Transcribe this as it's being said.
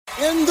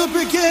In the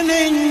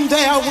beginning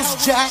there was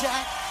Jack,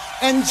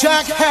 and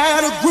Jack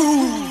had a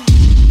groove.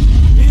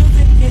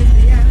 Music is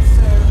the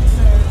answer.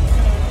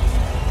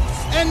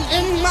 And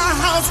in my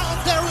house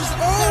there is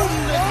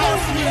only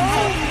house music.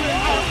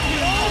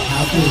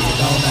 House music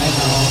all night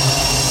long.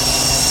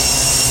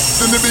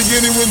 In the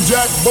beginning when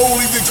Jack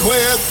boldly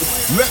declared,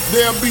 "Let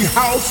there be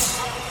house,"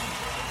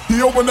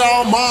 he opened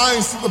our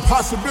minds to the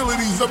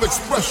possibilities of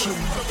expression.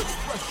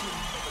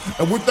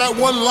 And with that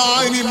one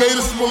line, he made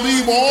us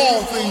believe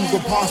all things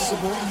are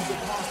possible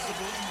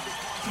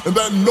and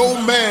that no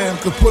man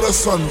could put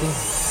us under.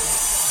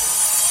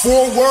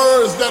 4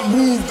 words that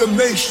moved the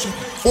nation,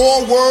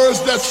 4 words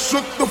that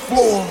shook the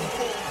floor,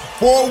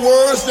 4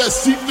 words that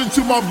seeped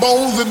into my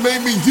bones and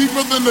made me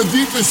deeper than the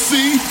deepest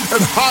sea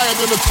and higher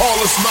than the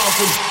tallest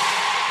mountain.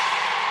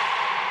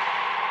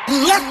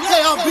 Let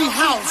there be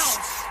house,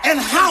 and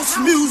house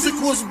music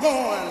was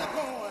born.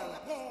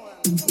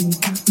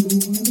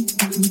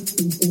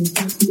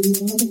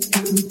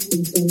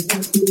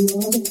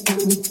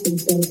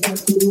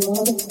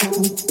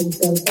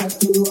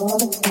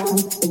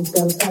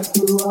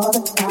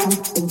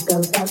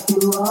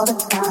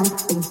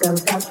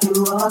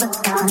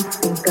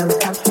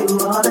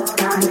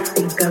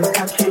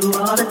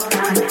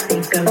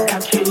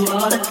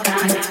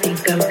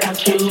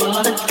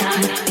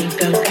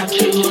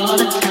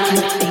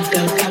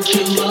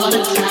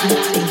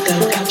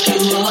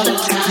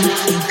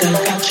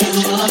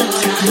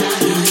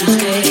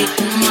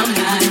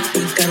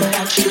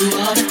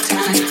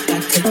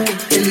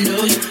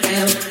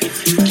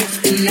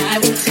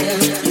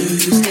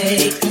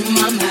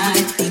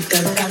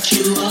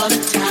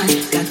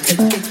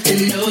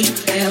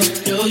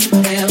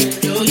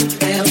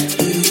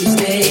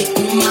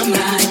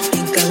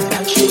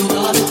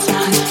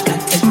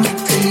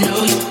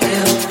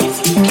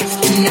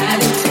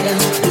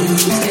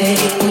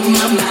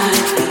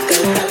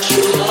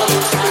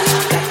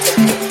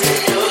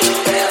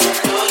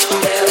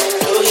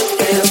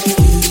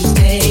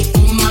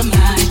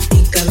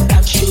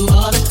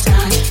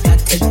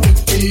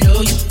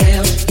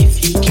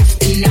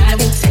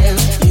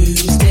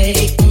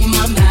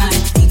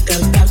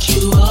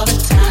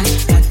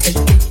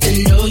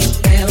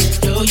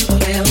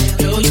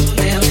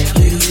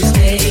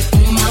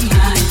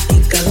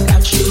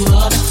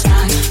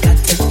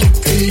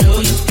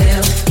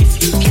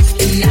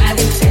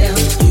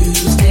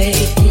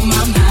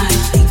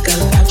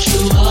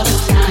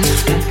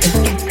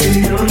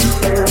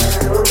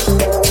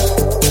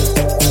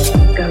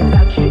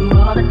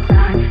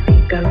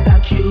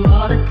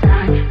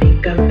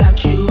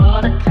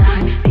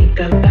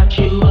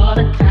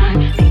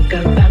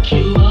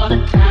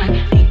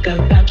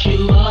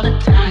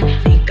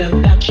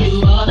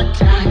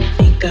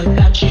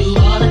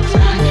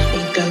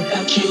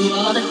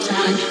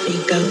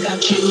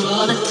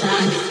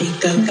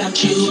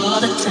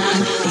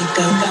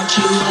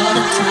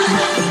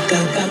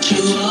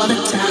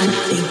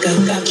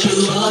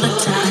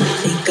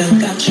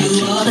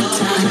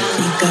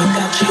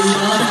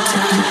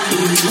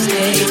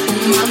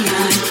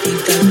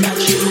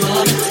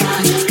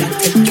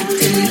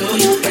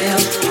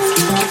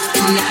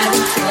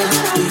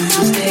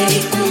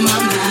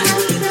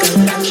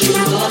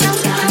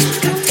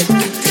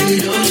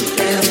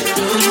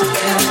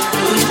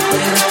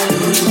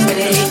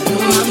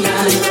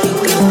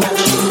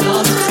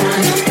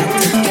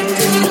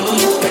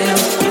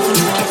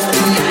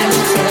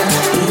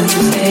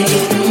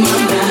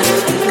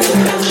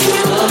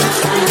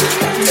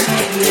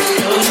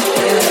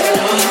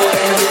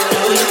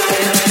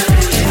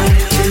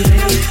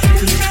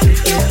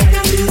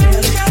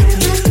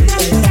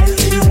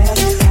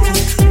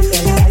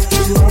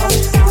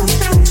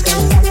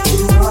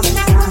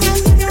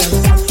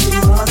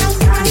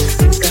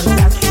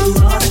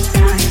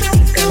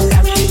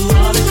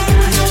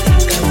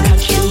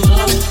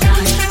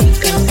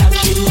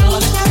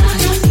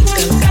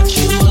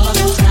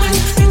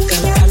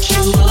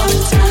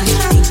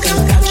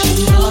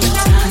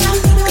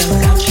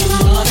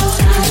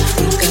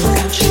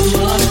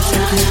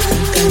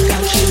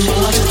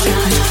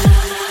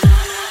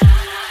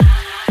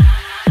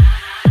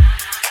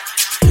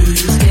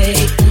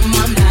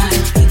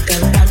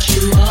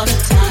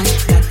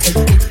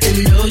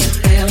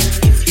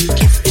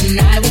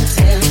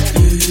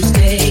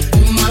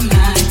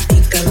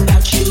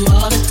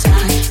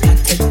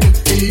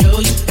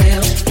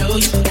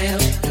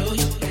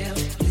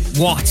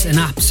 What an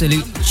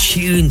absolute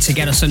tune to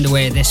get us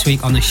underway this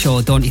week on the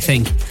show, don't you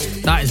think?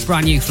 That is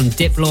brand new from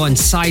Diplo and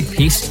Side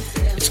Piece.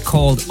 It's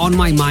called On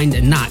My Mind,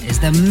 and that is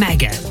the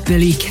mega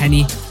Billy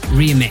Kenny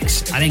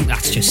remix. I think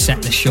that's just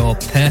set the show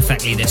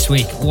perfectly this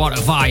week. What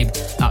a vibe,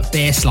 that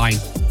bass line,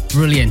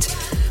 brilliant.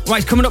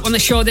 Right, coming up on the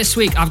show this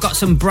week, I've got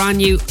some brand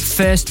new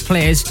first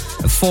plays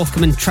of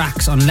forthcoming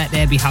tracks on Let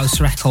There Be House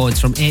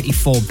Records from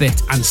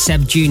 84-Bit and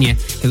Seb Jr.,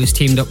 who has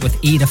teamed up with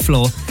Ida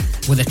Flow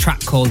with a track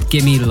called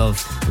Gimme Love,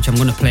 which I'm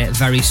going to play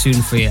very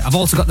soon for you. I've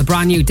also got the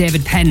brand new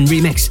David Penn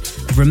remix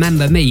of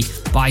Remember Me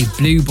by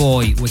Blue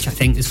Boy, which I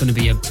think is going to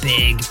be a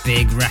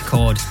big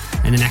record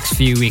in the next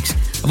few weeks.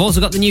 I've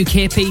also got the new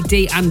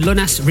KPD and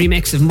Lunas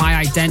remix of My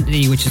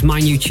Identity, which is my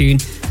new tune,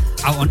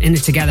 out on In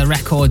It Together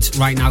Records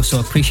right now, so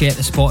appreciate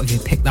the support if you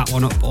picked that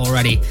one up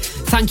already.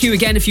 Thank you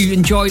again if you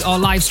enjoyed our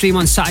live stream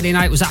on Saturday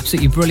night. It was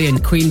absolutely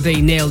brilliant. Queen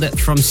Bee nailed it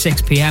from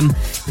 6 p.m.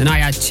 Then I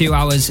had 2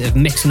 hours of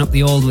mixing up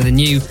the old with the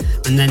new,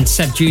 and then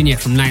Seb Jr.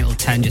 from 9 till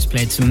 10 just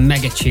played some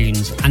mega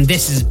tunes. And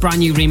this is a brand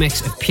new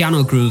remix of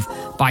Piano Groove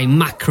by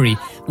Macri,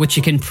 which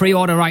you can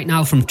pre-order right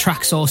now from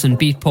Traxsource and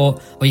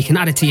Beatport, or you can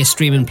add it to your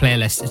streaming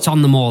playlist. It's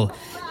on them all: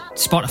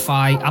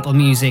 Spotify, Apple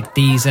Music,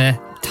 Deezer,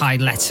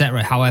 Tidal,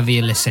 etc. However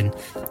you listen,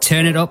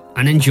 turn it up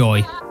and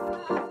enjoy.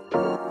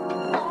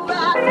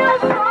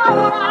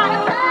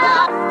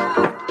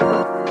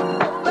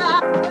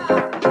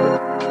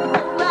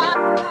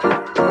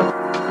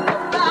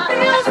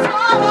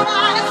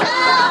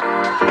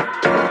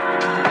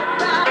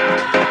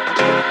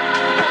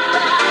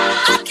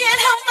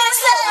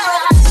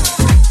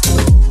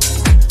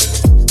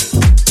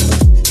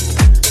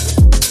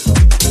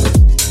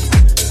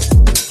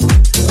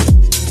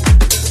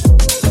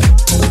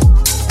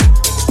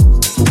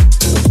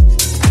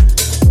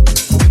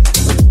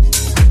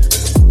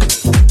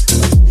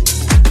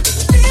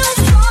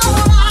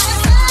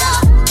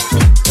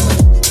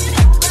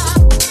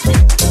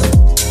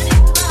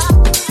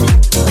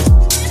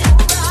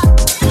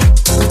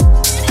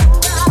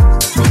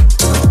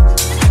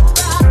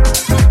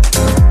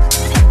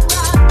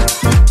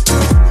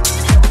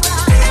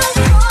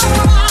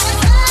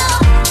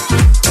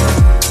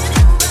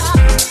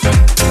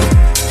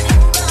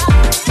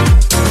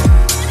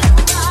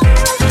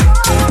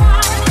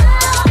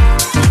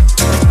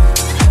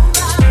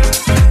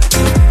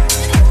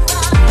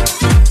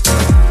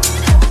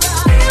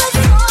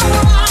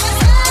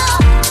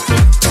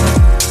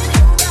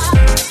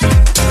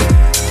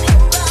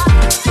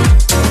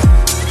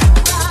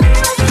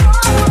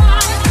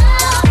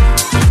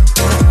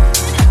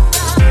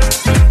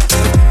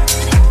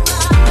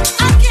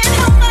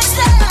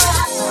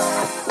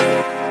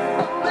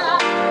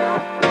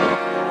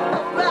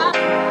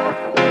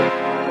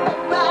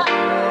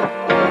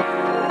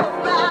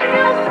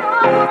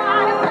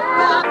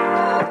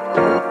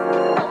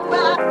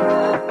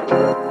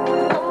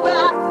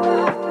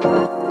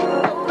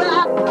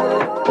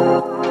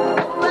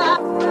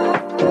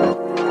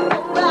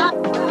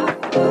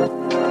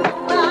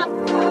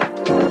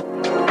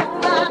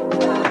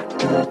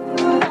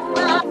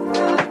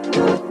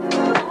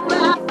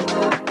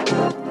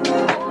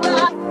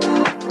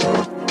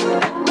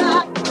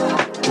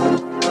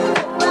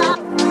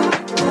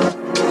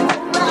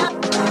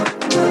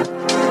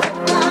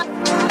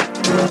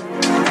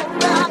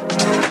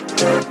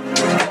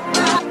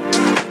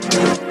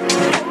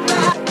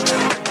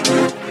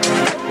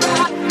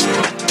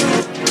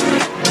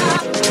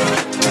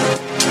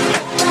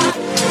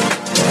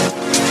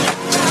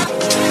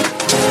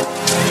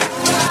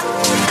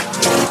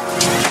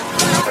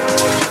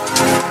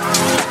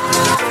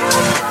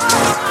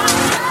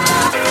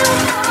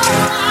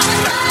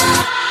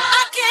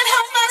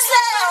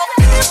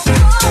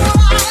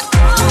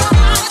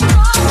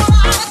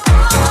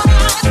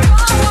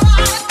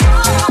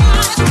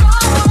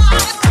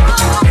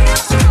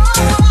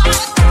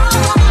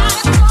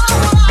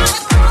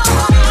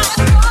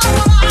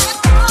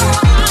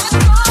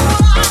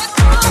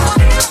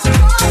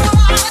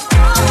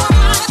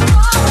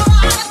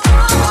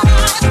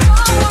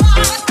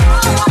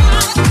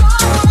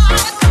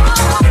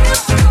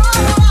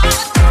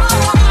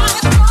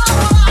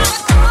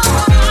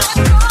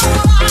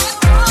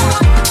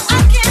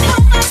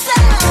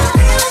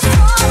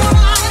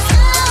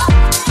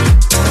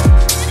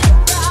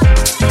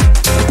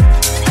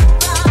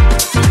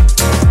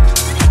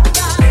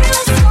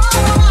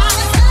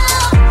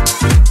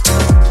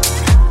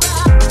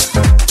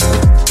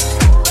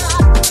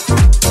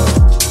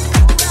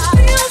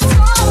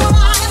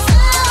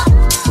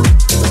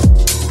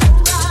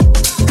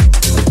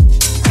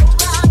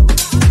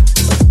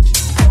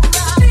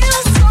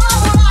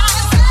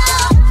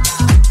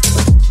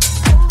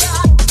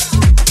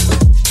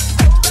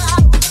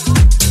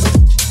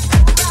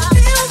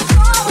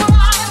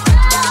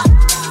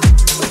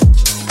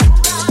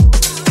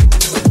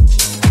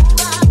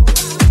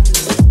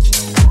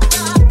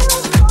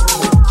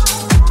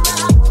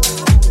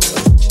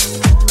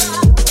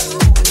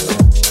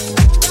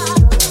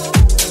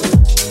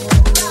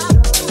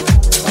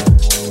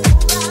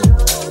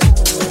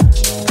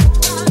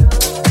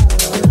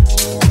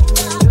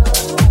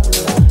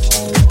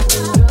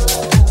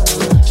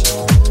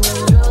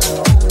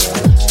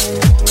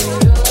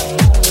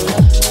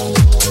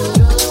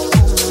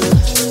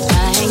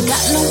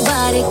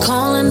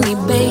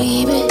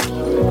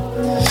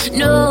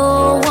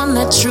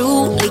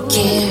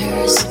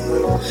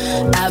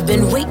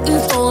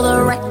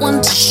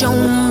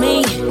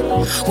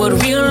 what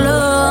real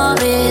love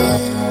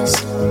is.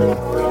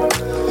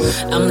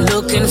 I'm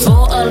looking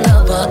for a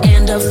lover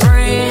and a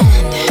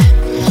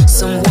friend,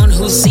 someone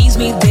who sees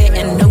me there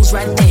and knows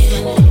right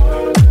then,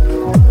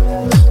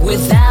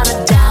 without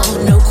a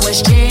doubt, no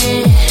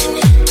question,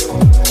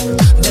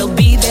 they'll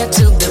be there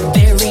till the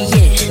very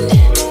end.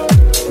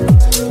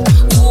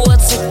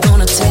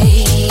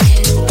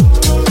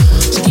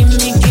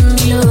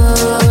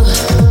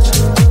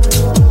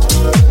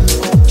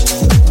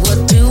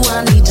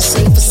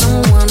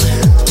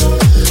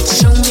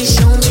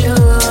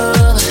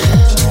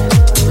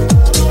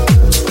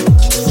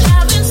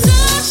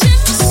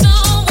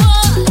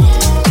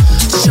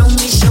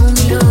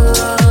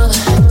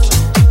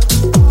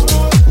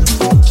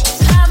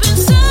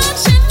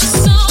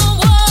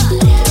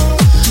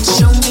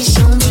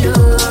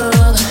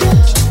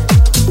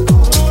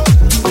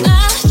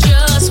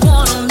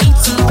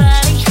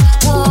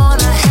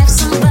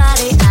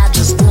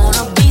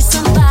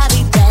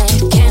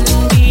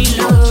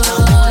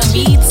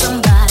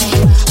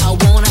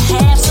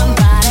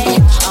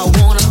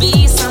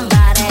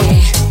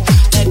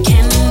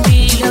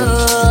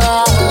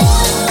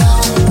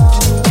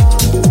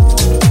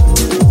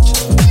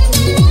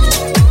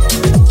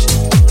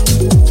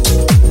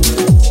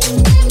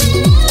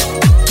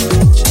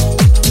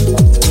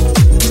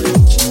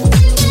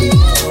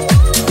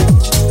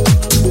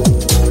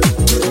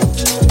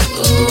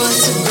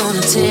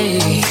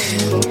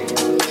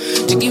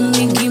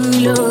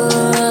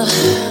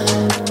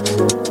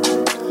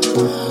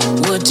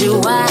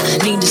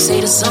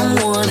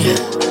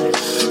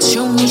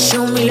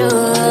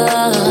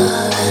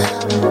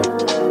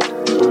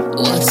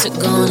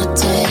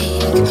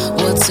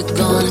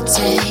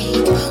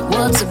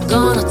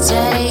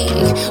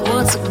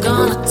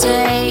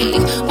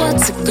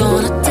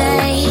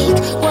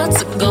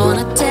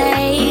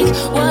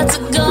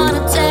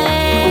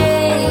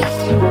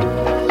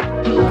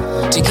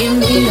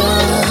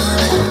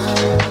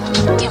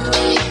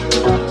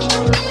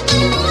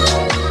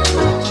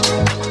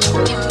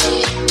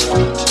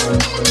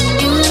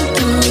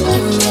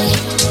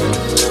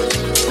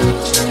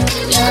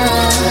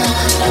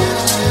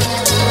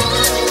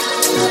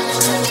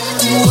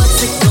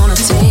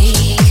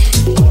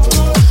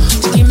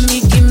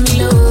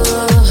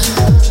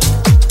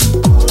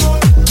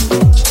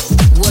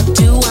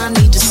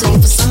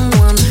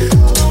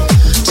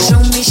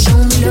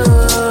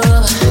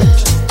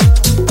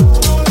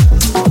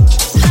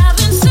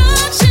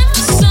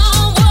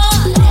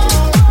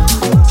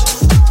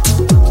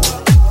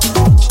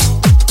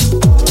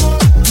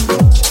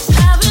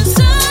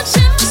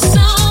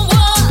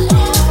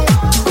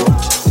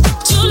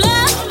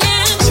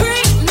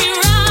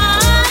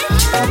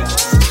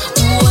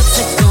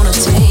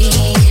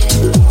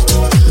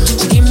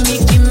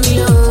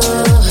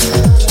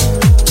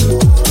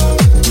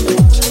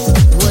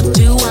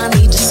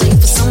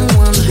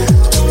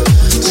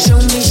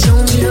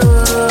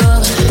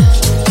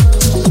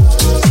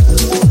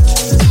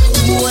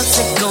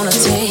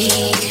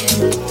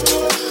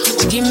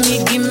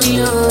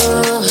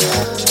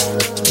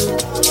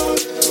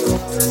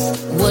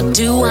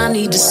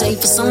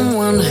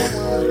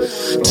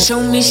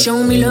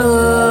 Show me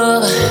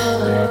love.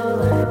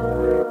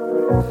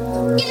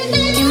 Give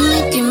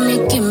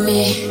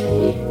me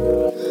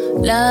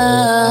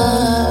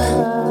love.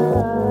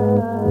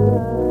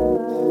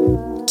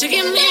 To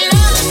give me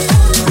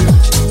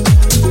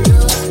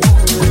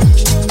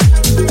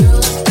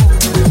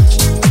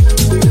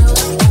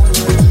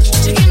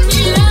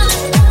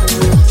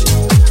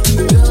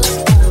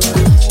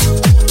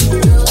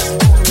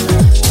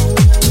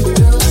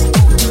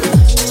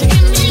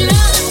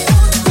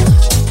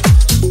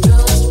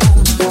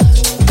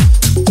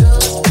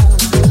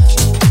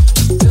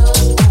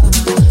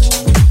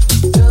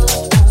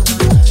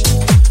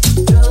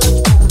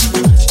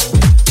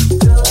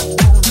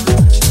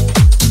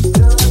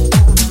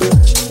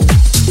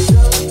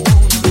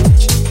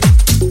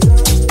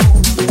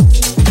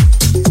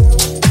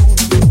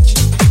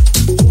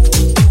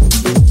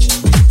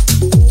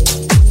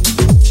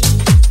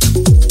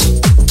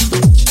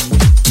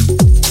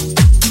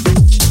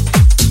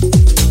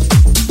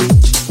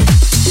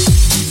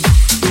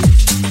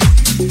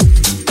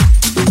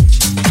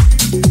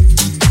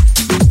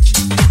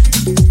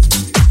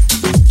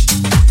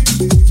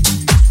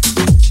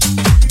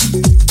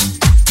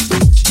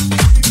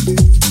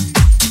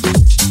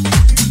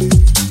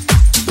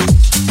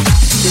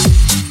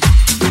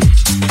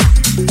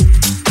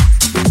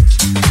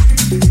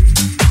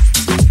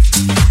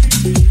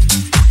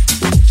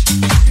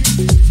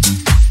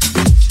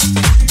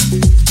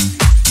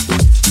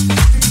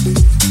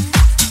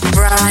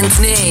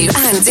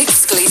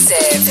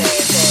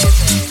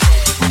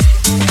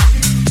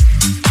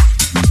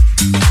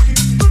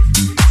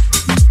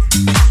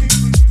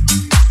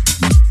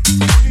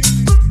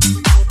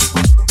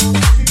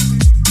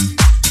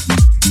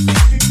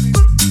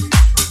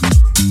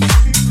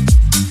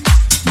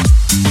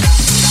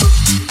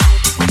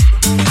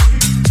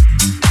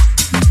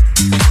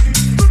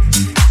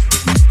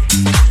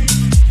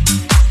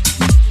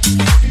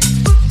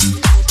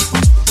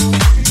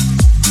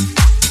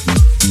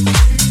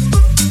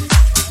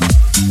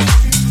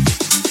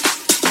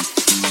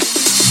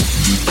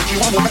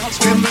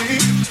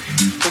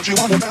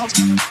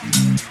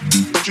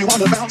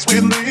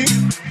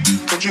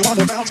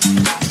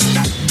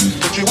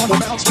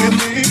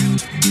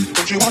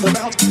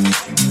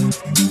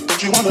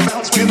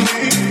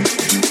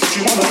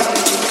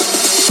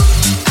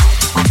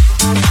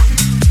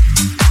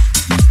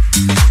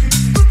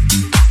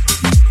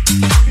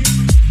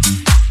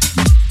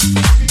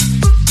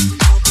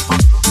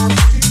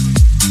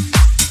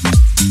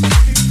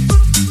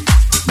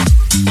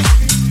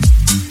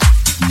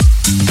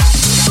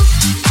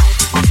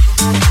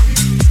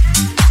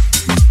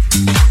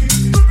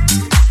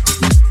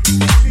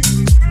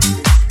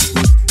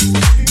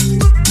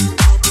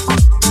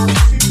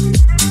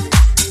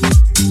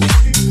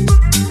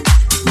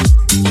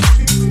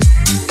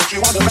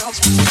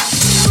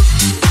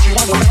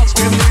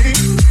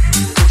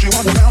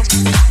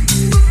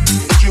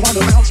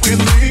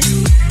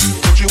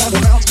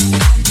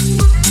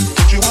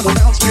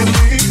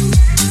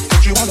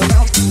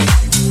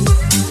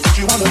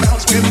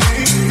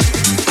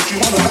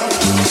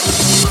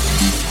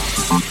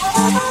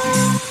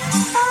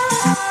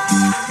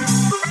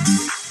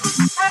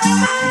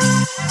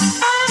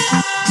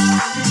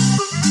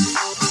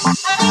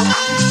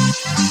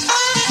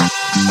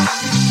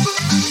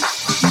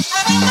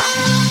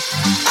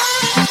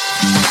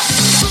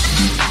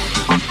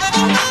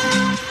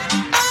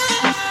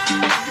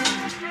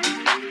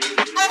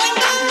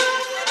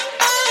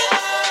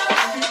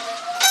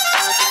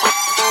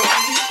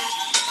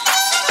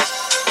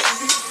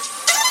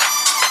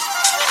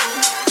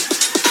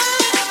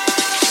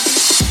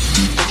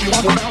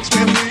wanna bounce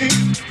with me?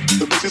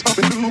 The bass is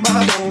pumping through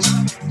my bones.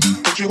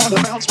 Don't you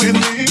wanna bounce with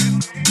me?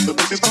 The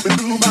bass is pumping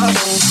through my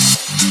bones.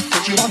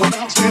 Don't you wanna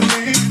bounce with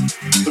me?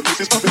 The bass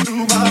is pumping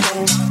through my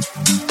bones.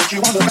 Don't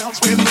you wanna bounce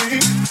with me?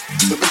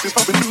 The bass is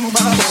pumping through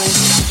my bones.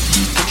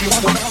 Don't you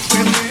wanna bounce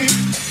with me?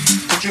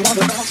 Don't you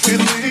wanna bounce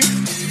with me?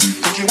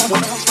 Don't you wanna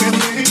bounce with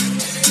me?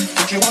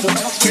 Don't you wanna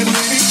bounce with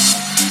me?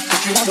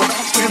 Don't you wanna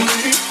bounce with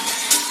me?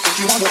 Don't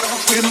you wanna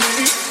bounce with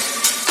me?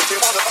 Don't you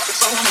wanna pop it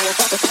some more,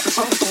 pop it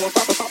some more,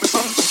 pop it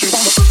some. Don't you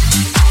wanna?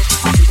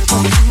 This is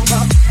for you,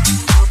 my.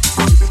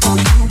 This is for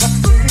you, my.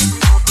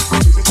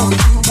 This is for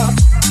you, my.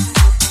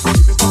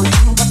 This is for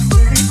you, my.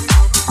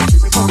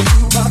 This is for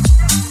you, my.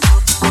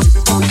 This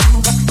is for you,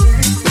 my.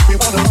 If we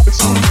wanna pop it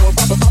some more,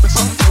 pop it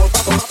some more,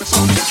 pop it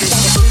some. Don't you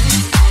wanna?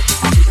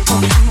 This is for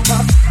you, my.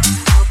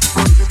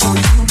 This is for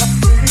you, my.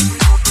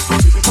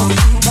 This is for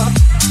you, my.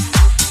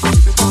 This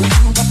is for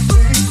you, my.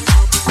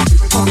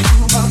 This is for you,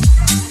 my.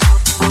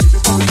 This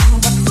is for you,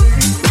 my.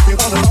 If we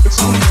wanna pop it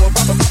some more,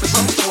 pop it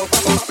some more,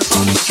 pop it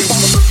some.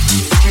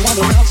 Don't you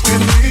wanna bounce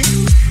with me?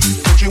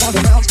 Don't you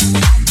wanna bounce?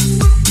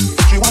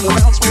 Don't you wanna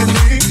bounce with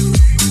me?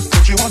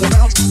 Don't you wanna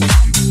bounce?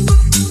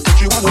 Don't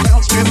you wanna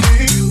bounce with me?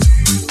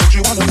 Don't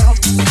you wanna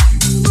bounce?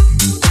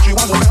 Don't you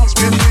wanna bounce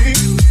with me?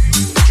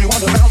 Don't you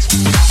wanna bounce?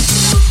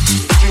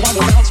 Don't you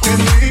wanna bounce with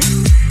me?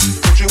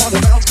 Don't you wanna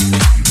bounce?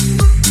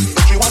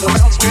 Don't you wanna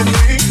bounce with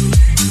me?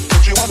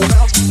 Don't you wanna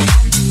bounce?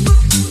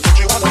 Don't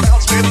you wanna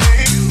bounce with me?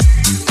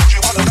 Don't you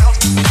wanna bounce?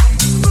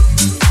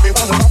 We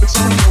wanna pop it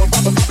some more,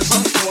 pop it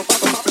some more,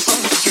 pop it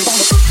some. Don't you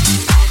wanna?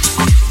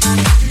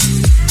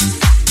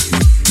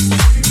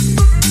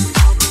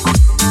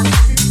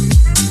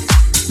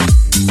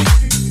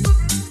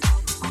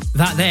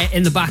 That there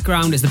in the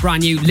background is the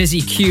brand new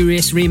Lizzie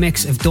Curious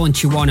remix of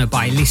Don't You Wanna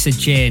by Lisa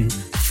Jane.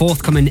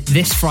 Forthcoming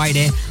this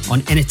Friday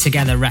on In It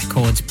Together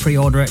Records.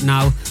 Pre-order it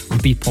now on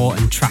Beatport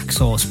and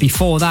Traxsource.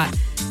 Before that,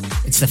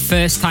 it's the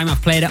first time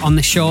I've played it on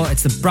the show.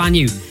 It's the brand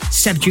new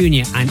Seb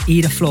Jr. and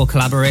Ida Flow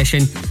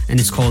collaboration, and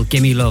it's called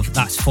Gimme Love.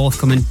 That's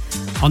forthcoming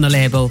on the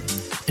label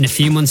in a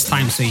few months'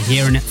 time, so you're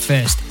hearing it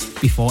first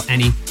before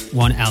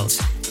anyone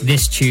else.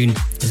 This tune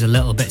is a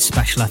little bit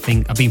special, I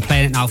think. I've been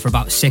playing it now for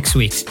about 6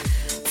 weeks.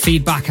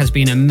 Feedback has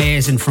been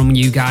amazing from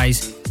you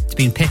guys. It's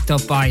been picked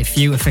up by a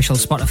few official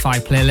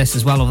Spotify playlists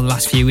as well over the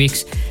last few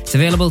weeks. It's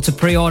available to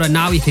pre-order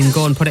now. You can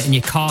go and put it in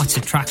your carts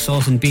at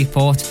Traxsource and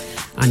Beatport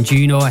and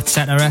Juno,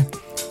 etc.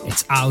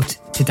 It's out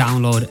to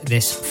download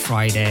this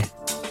Friday.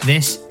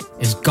 This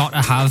is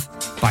Gotta Have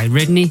by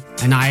Ridney,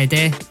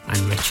 Anaya and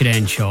Richard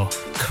Earnshaw.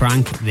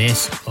 Crank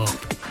this up.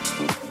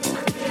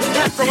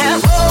 Got to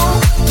have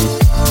hope.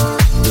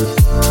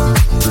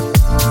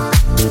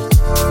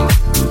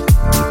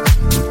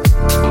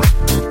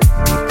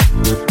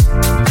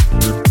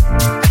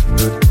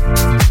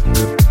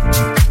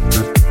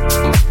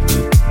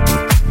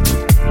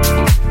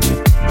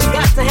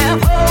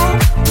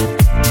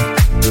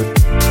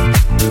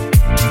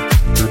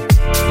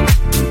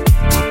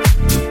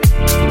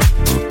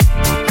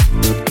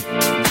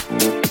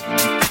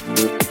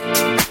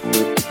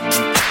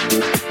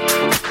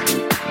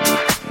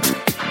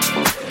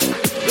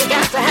 You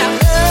got to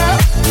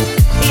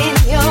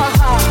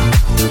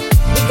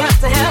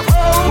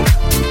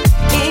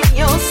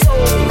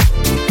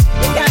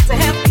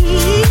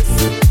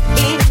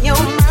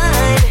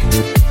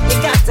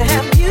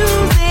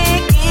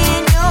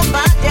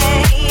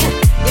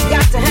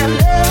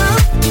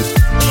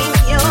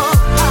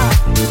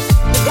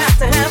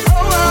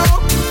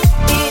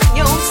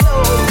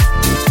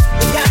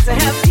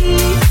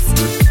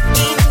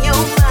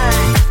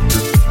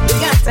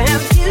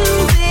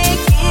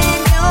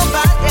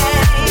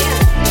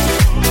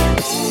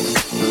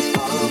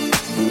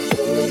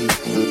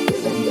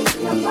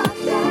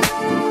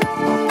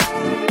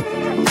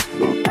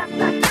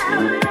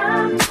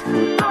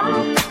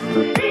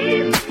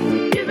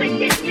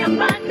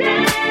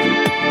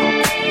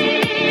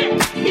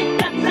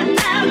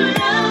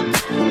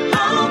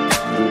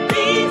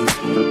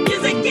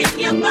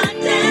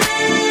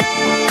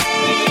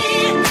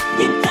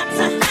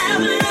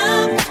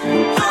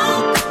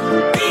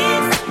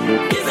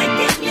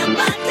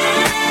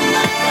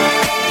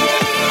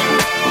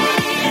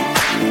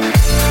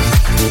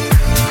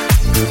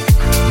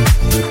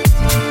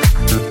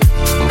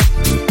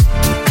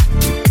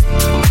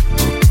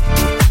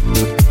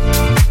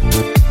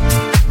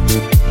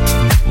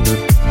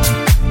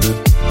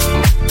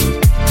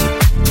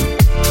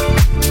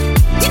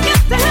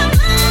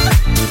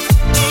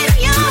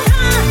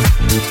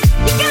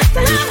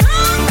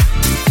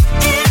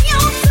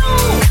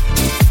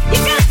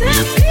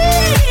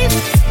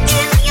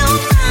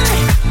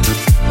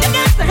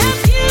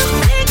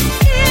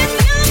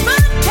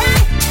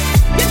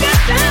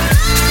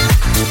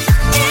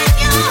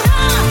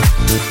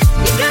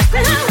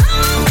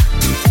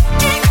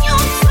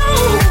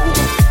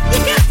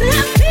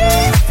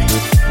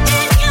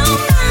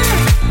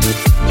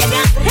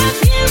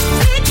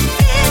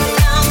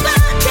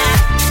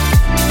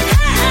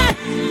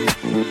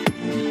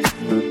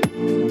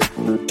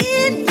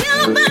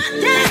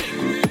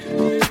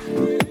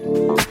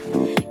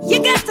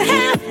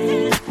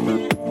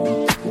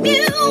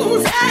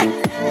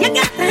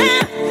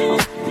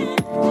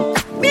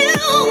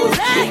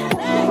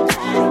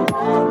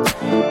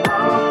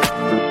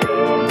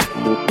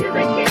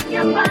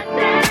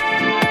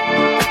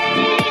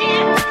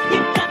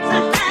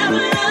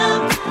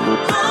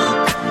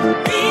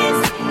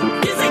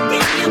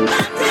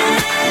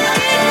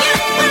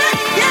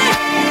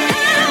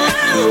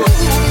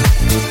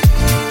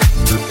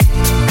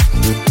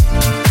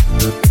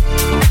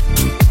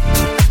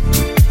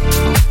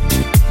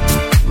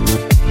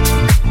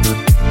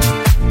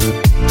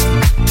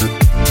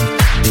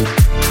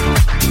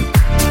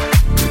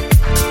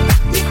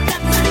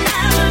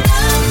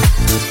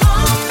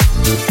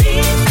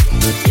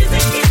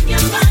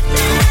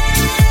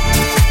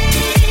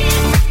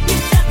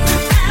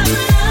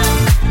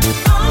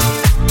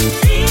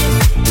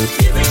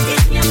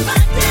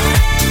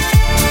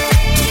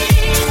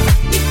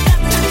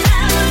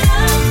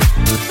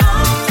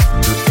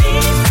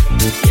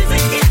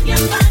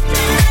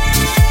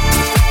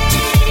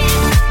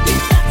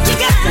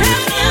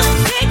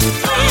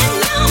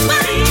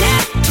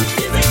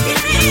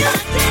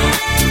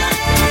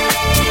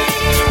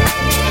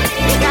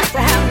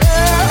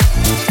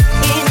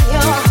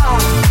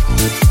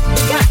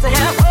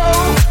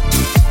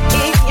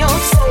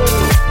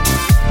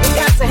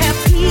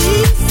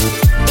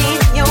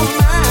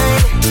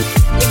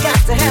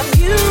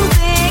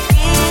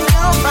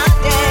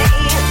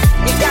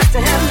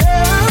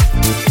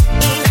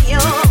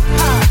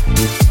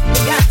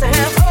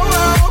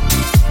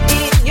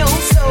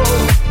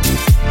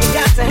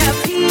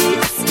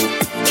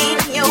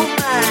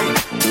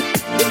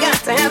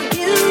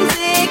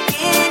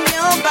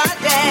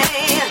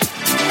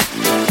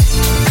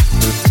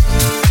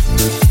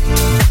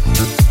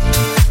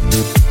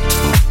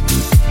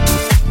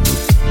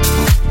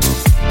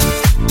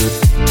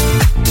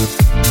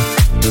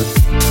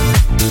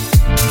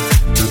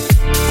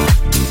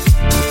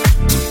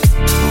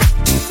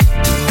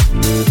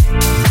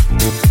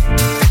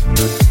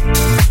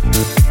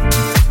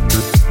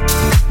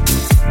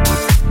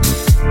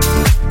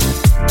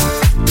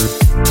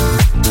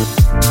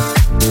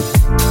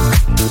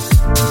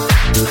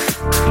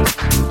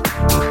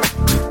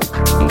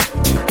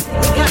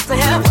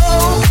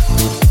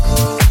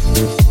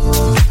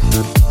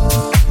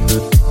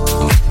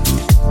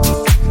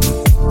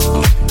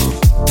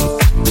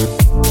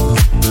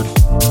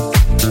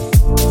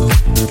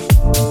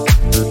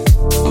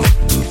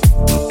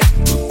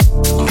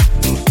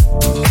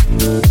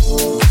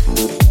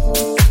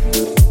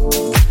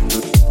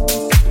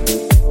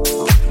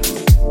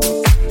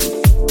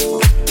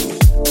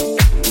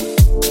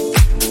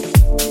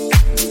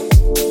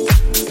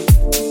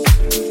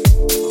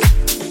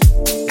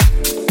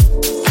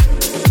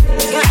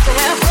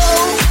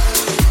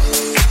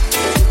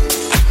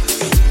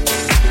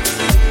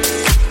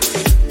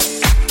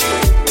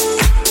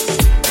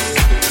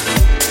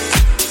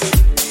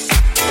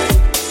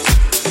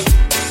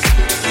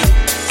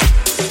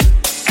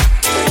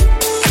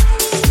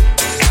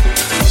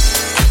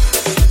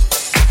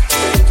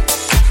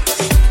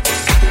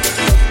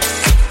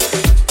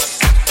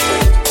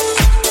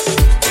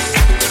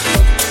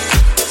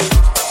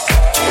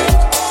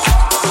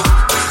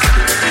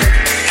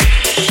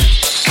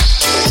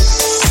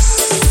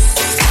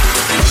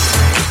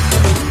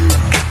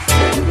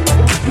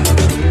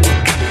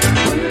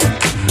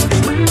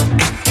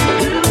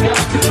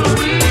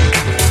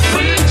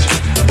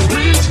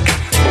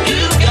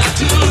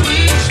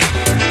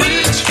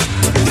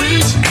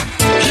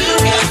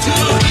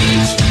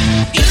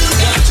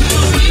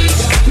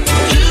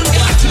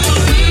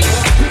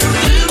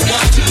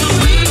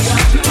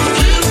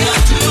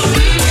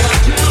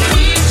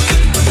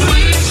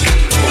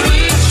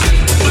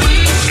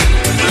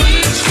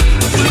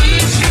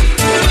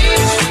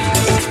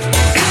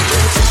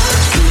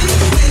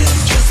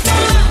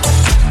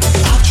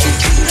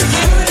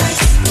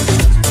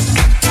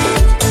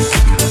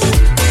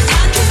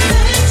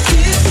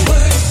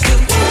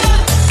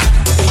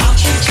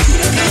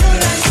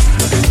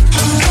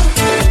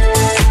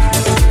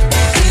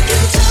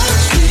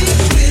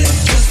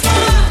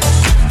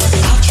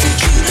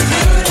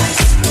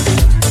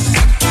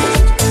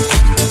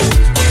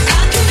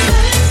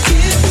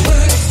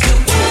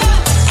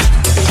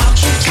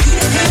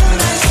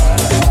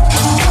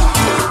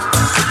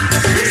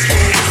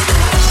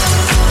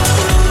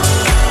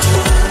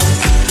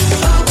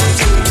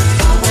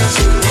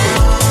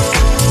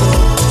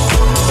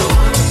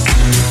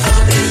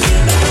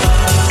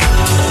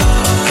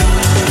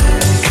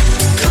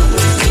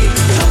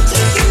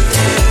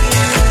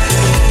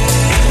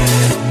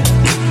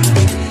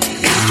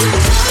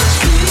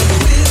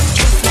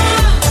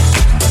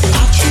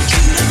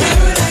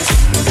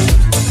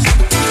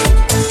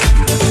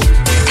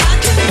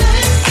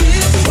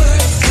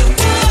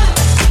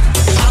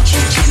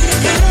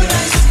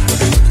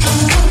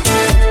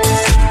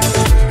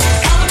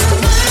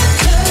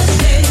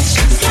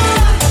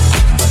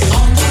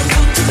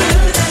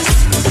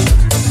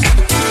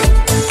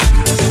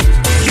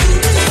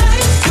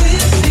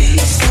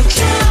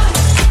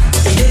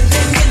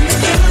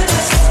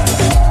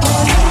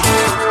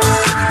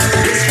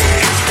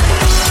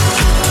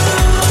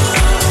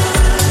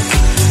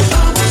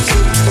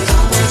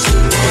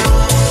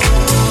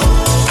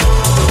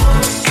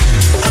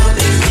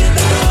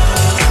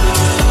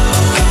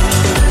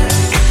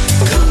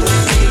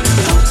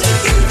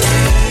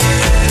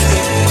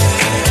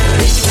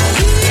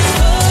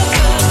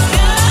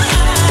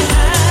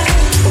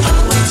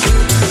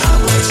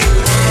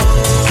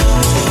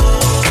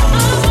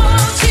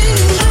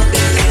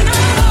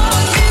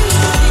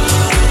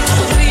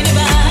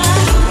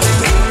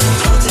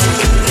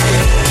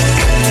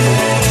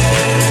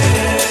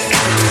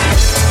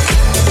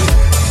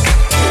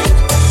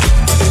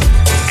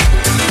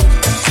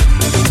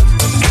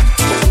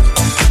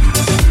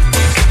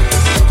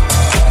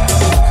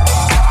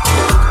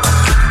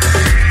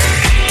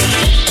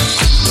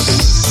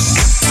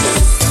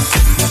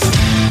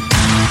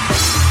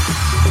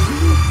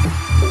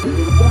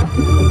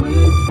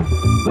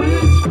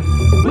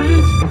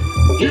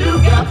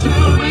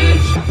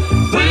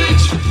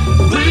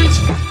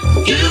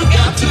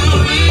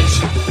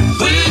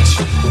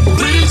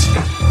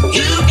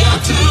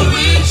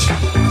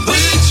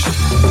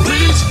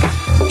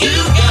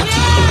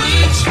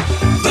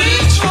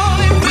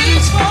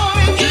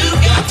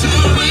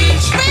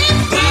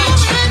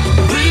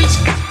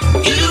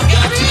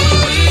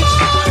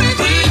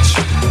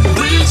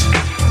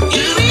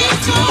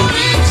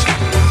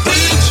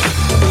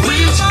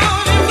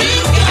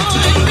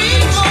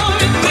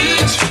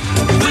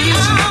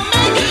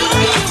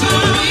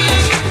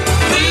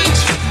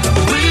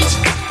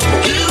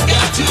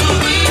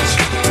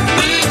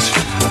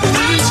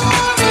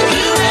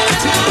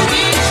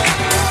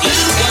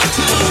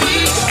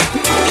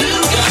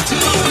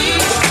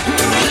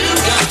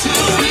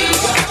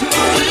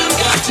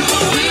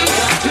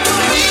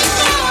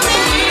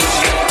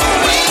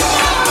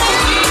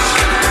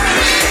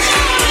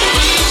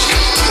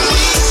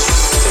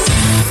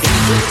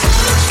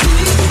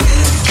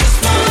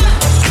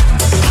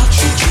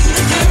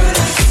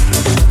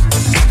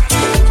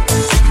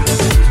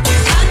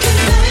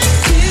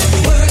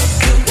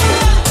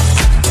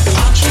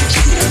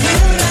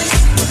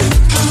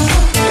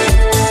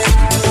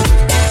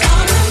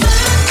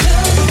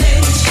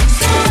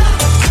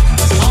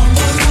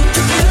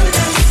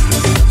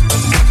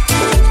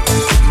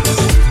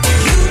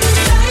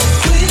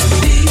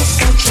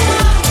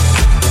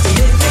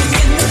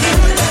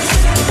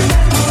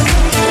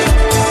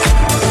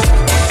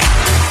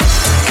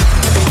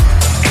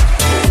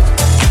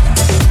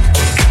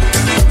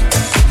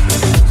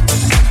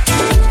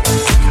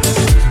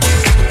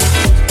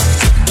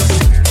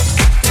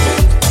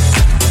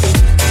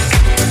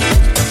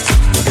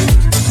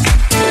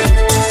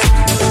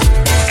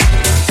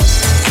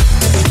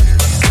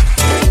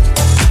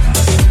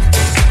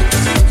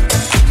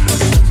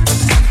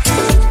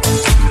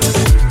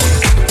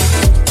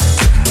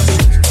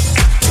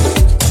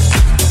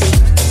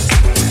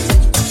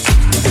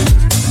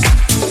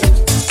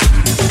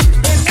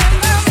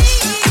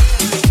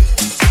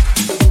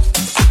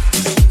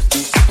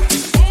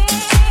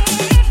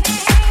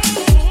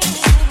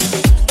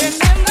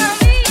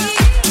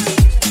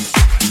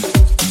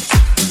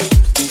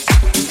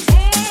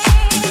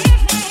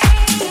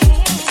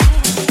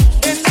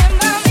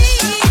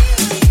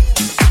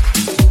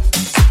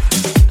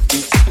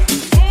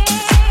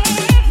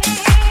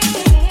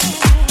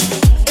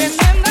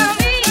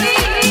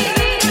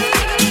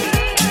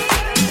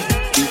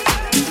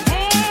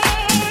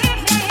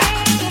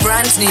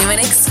James Newman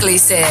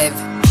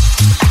exclusive.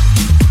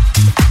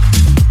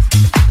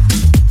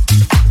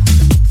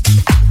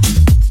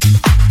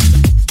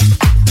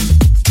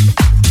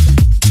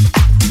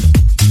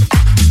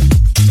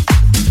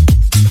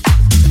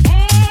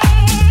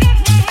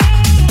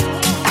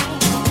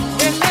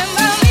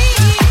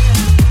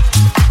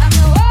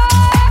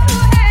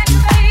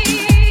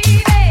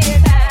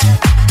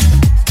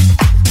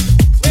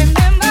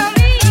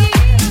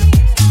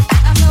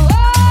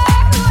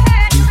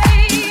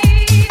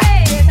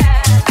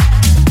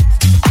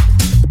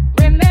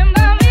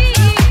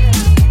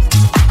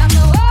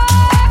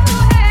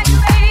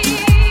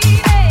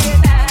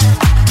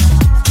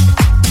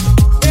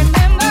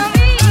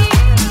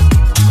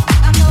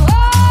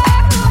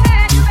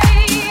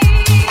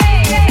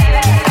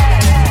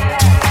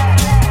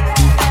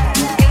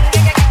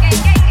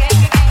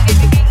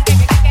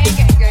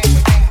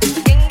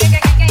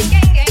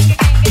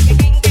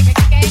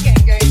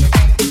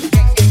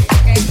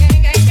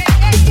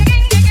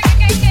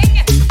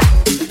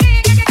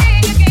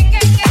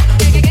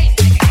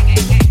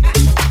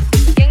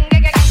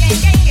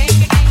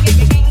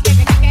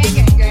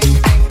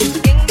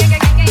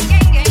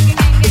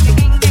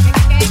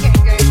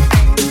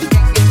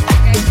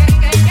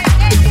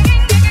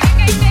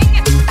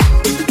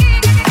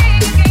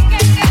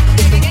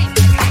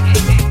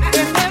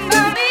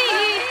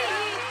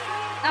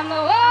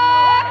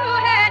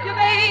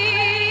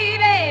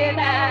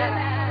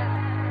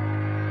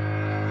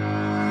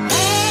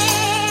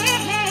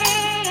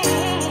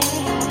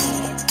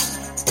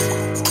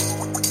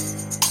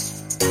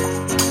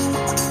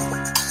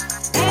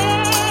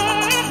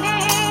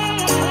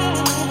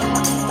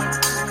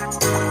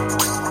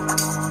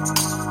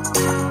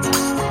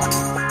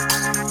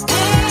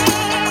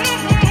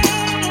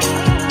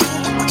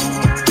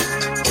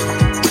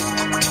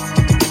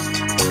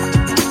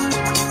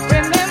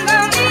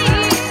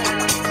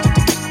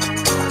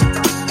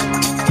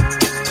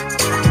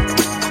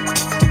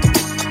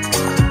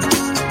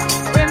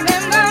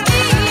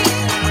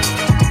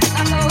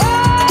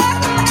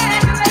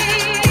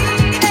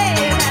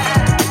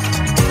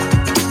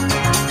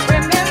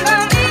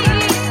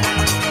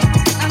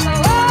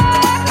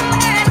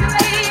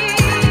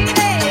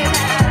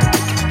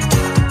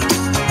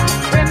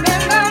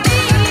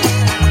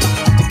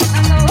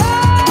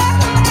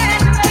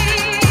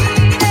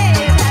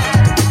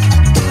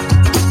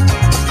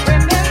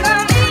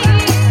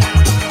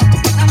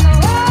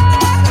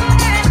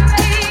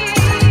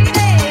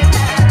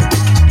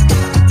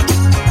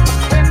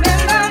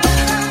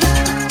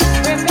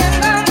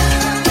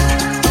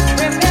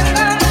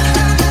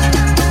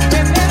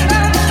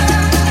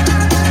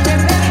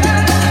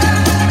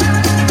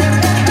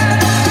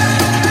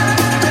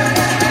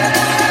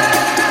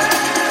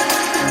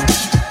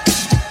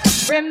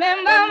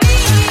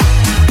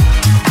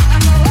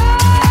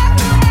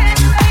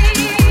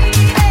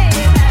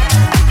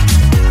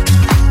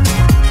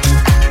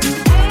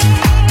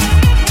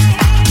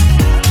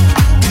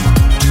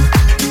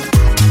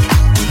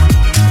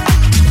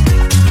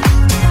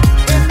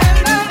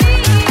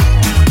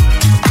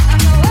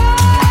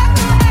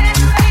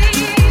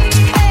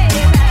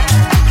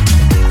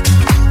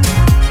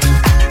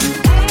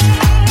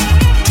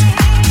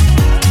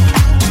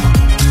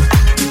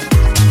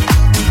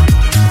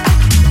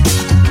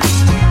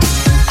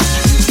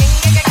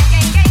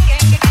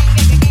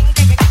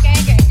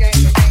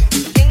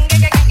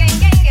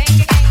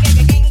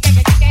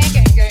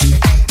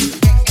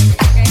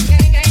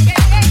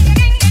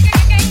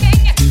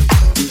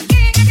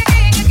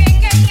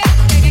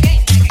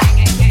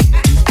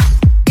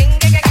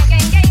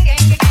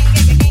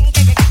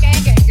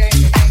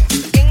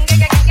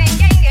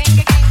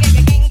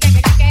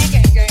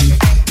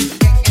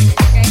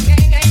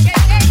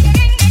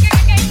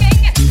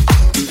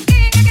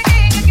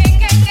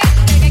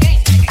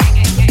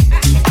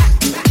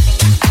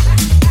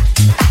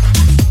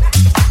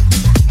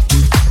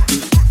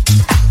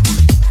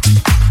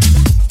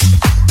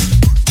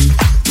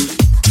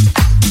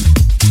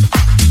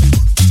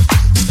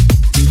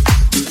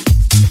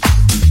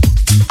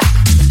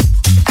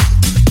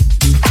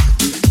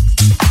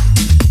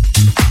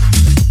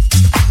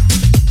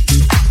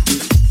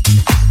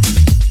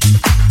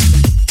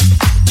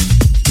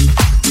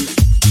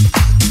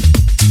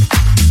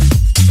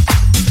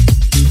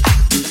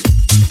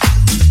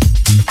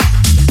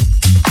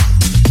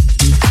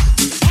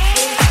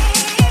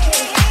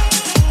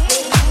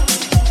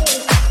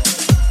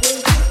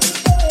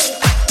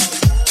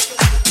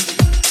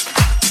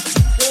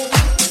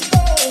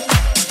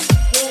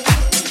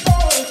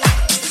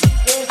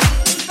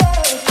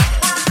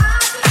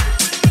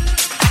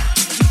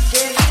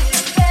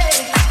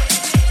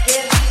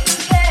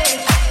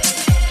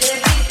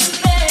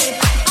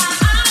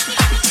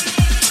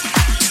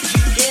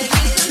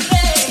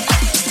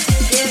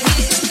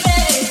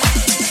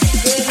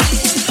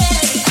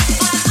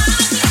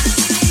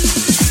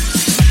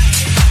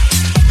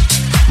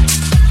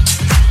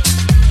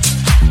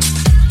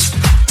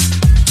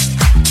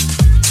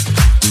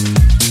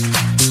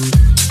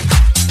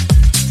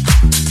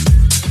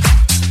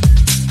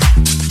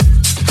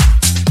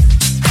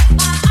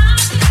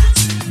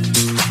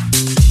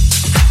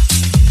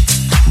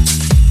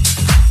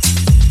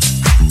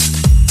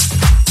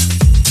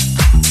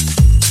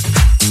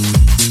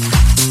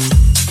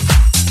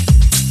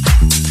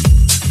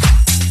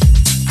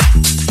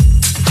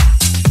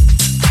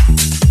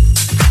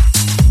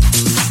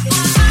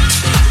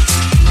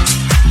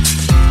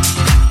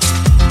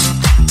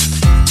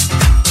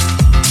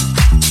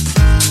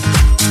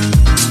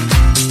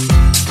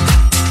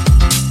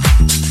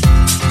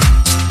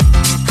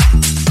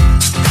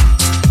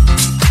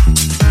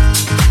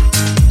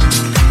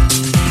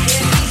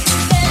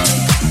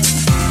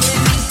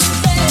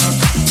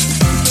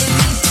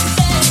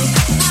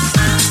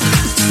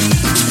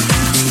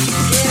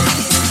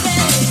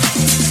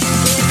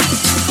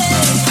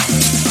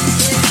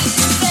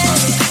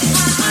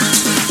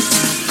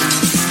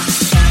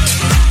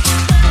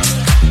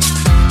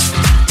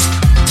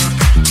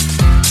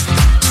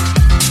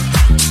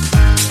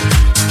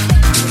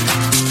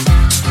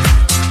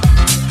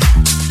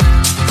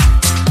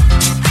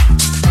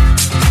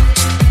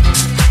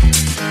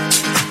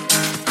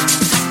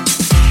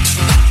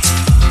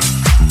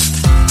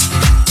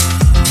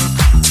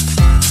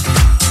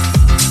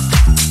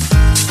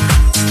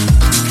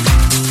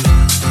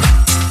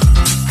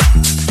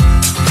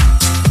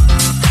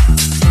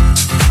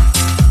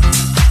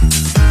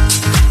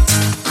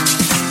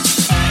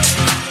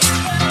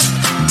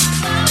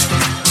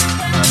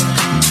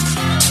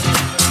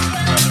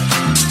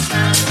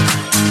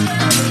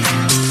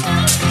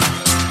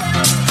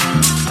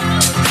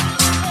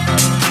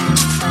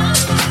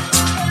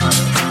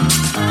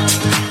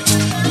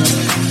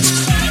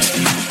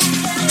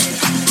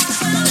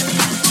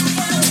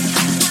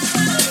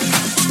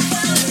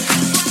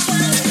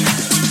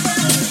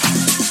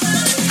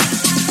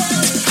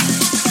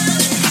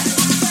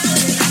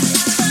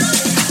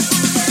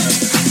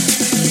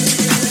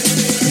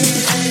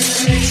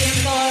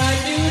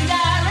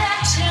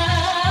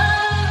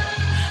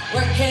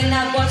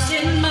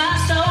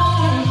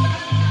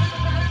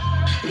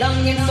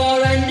 longing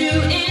for a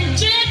new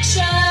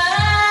injection.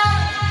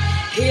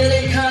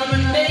 Healing, come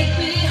and make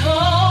me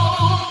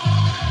whole.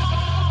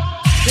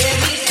 Give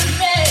me some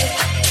faith,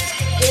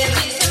 give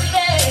me some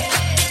faith,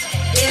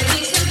 give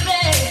me some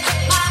faith,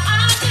 my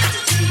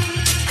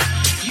identity.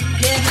 You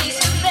give me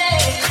some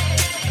faith,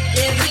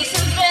 give me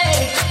some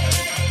faith,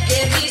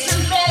 give me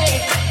some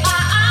faith, my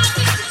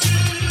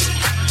identity.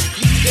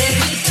 You give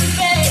me some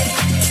faith,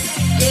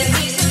 give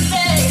me some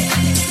faith,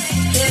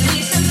 give me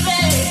some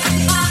faith,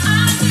 my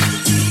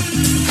identity.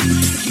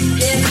 You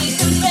give me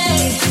some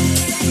faith,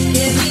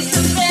 give me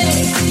some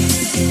faith,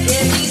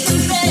 give me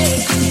some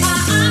faith, my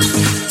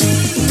identity.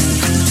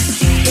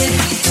 Give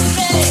me some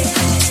faith,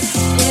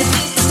 give me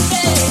some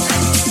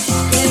faith,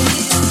 give me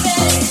some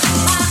faith,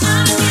 my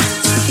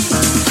identity.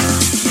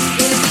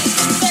 Give me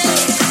some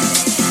faith,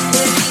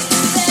 give me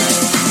some faith,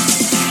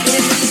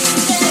 give me some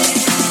faith,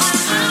 my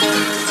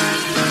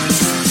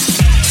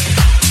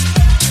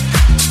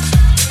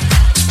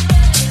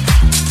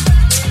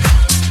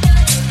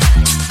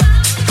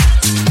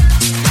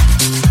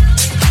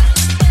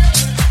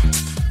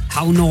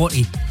How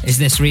naughty is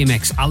this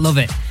remix? I love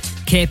it.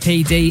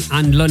 KPD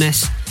and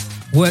Lunis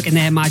working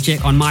their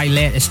magic on my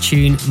latest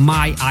tune,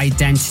 My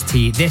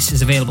Identity. This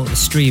is available to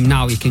stream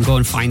now. You can go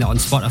and find it on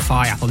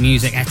Spotify, Apple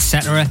Music,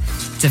 etc.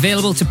 It's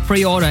available to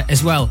pre-order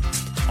as well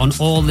on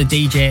all the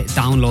DJ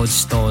download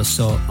stores.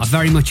 So I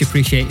very much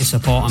appreciate your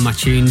support on my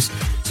tunes.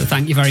 So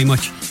thank you very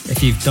much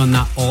if you've done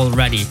that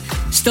already.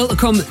 Still to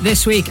come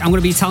this week, I'm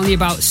going to be telling you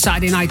about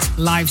Saturday night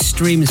live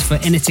streams for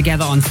In It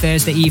Together on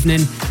Thursday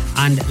evening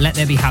and Let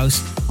There Be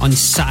House on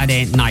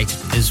Saturday night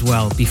as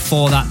well.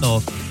 Before that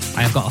though,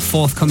 I have got a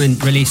forthcoming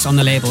release on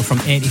the label from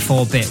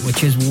 84-Bit,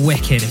 which is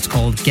wicked. It's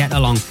called Get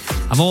Along.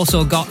 I've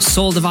also got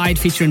Soul Divide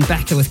featuring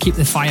Becca with Keep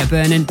the Fire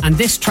Burning, and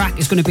this track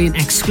is going to be an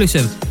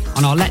exclusive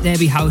on our Let There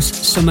Be House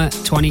Summer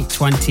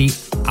 2020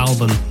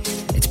 album.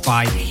 It's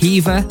by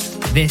Heaver.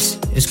 This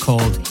is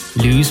called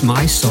Lose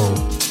My Soul.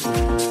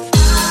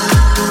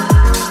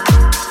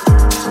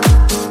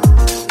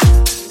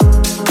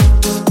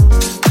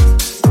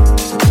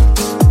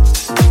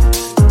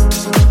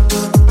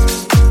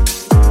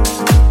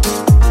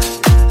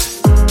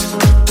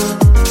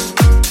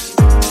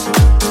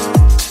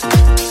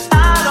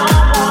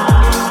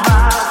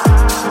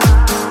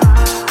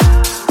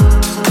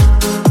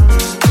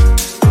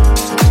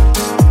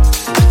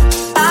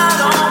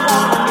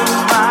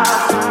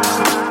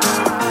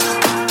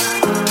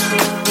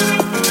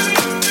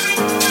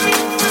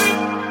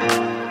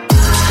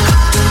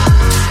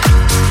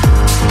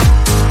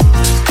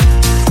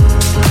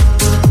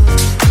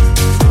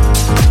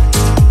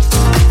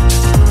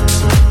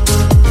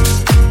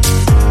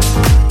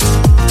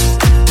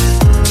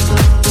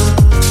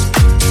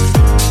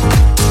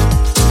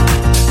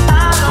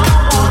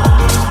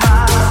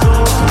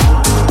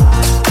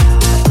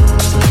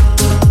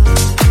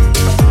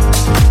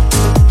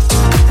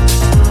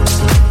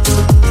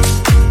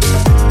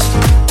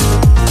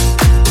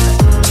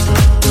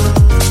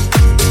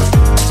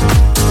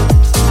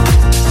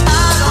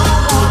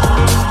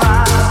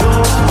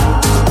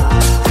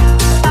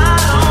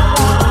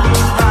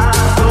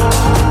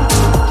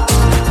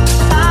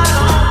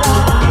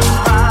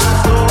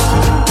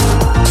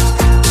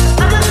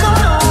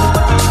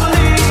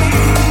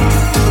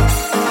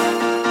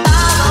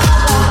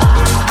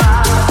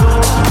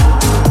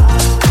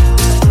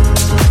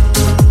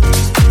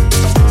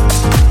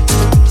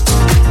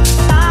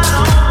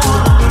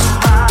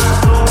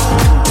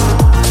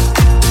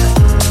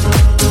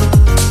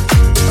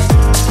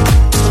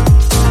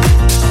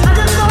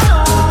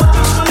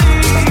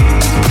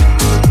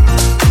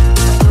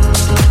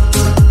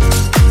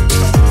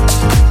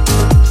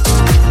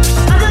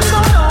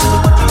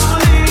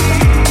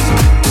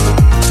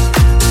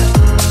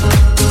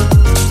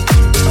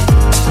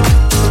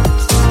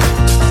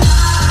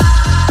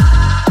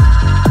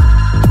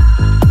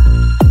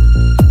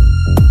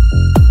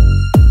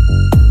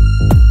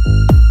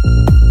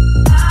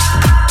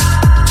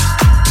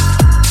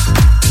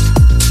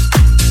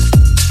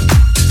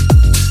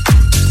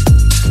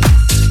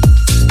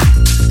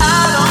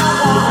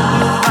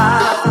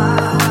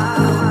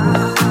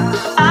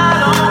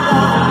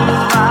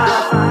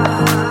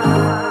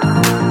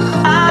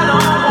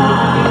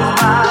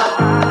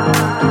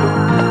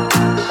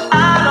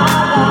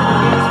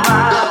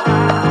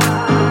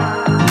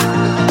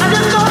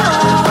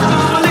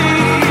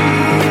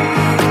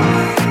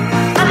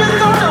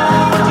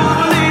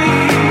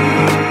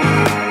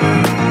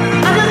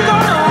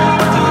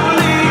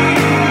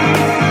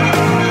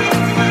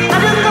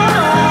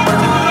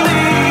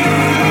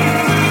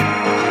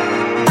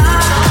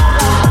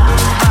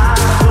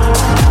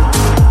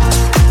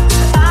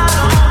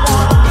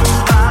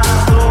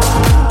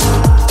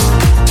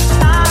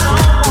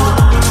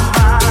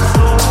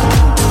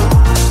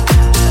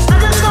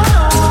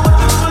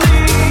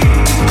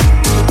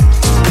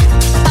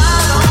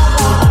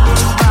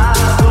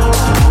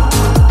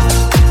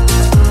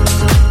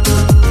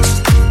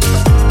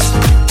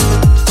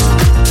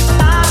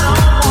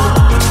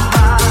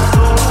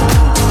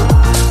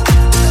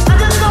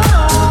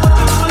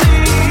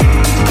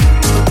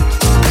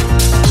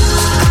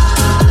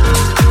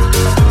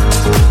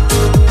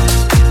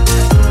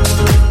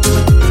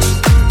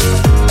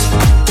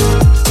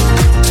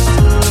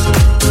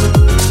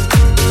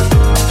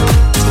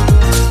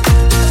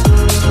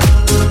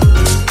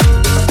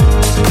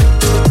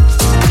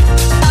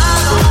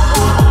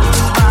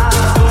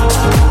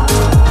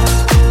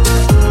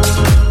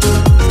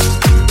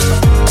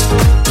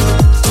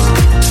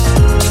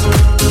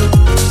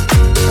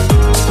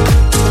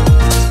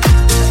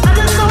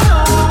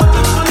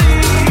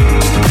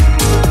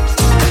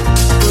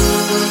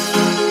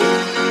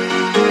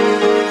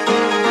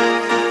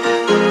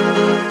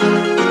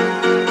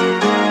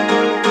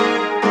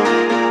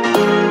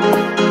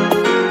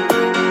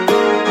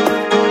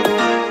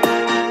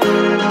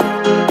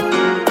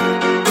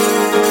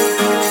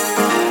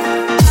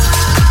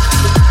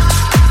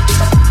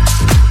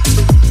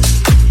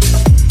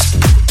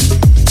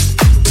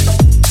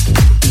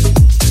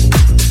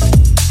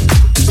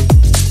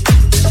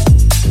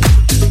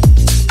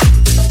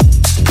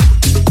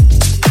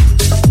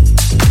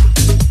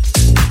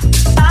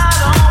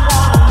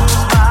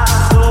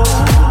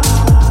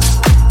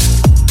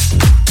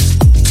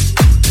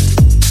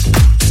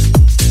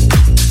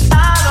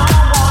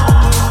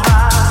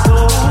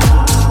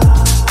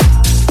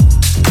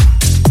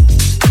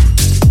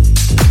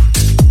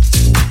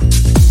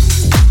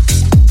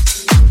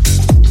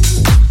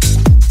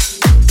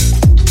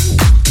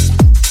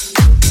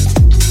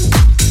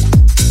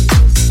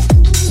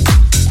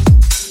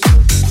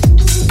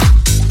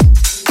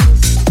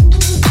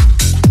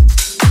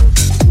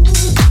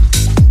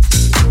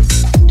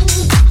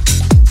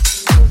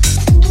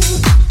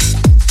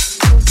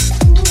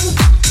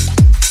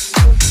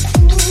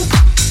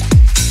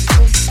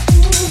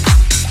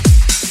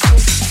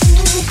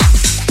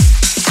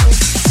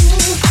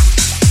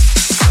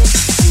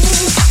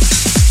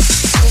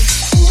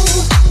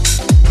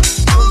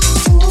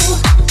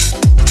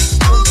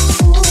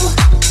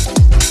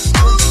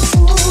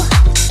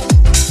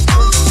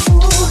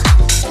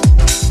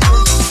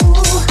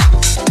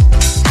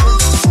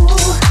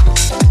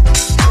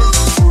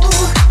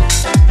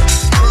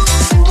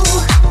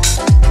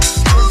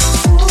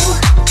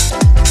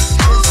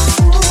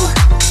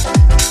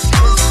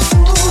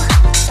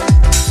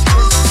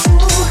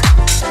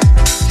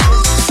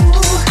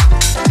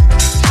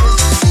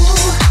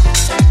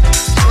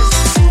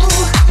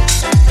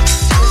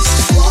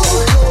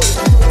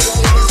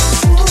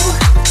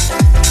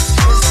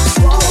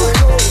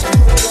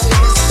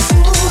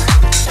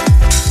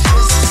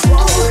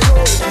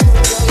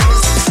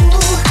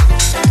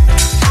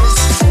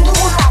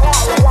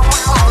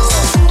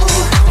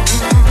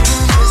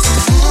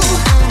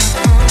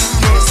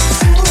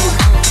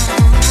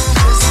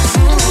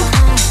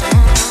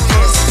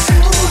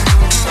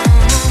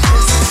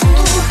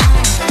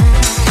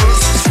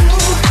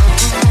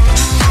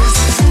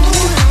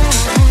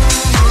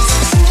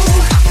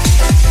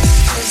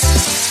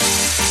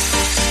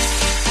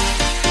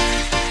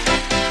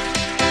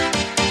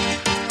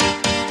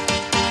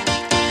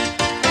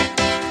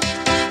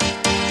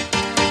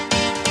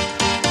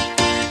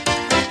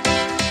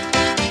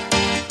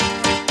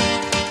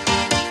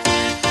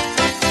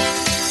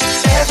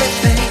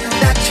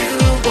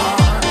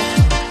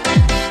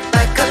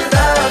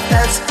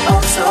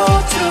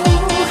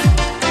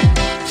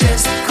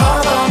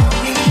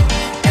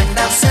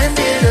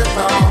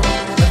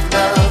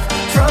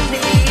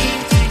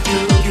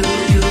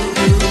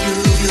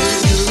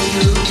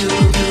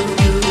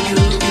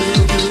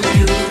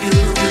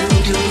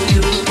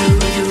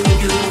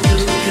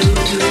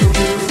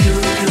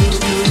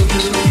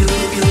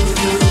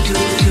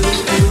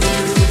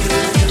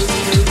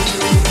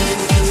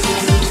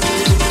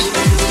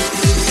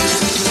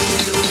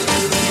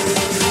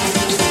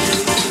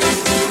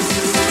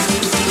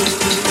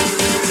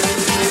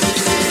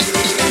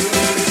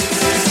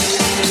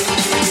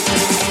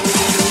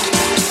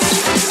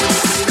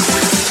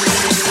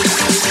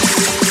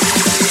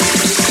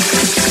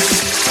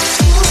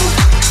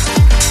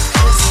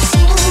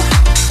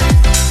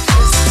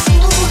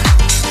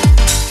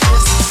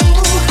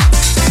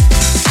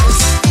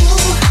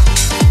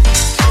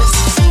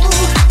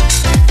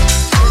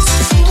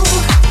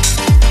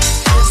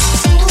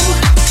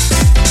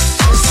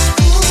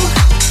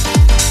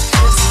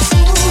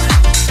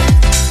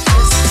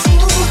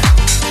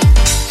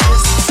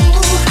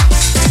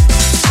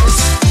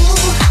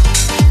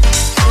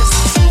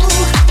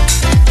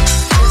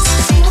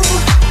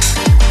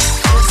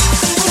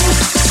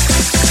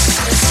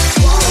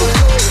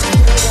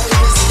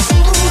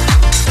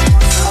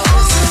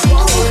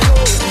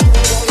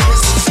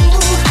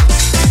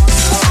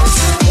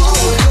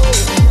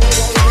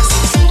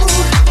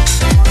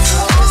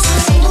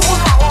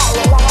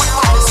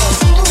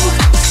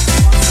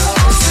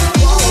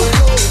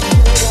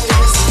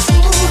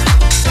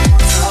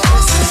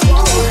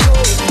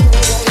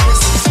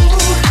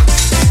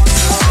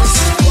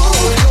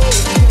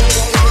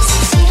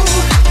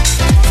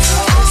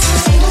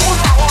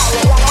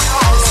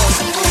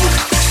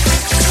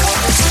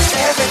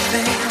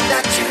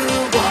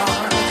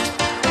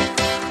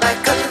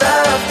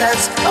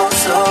 that's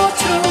also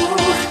true.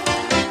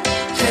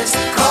 Just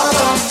call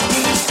on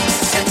me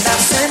and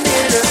I'll send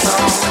it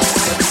along.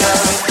 The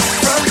love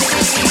from me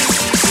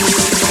to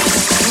you.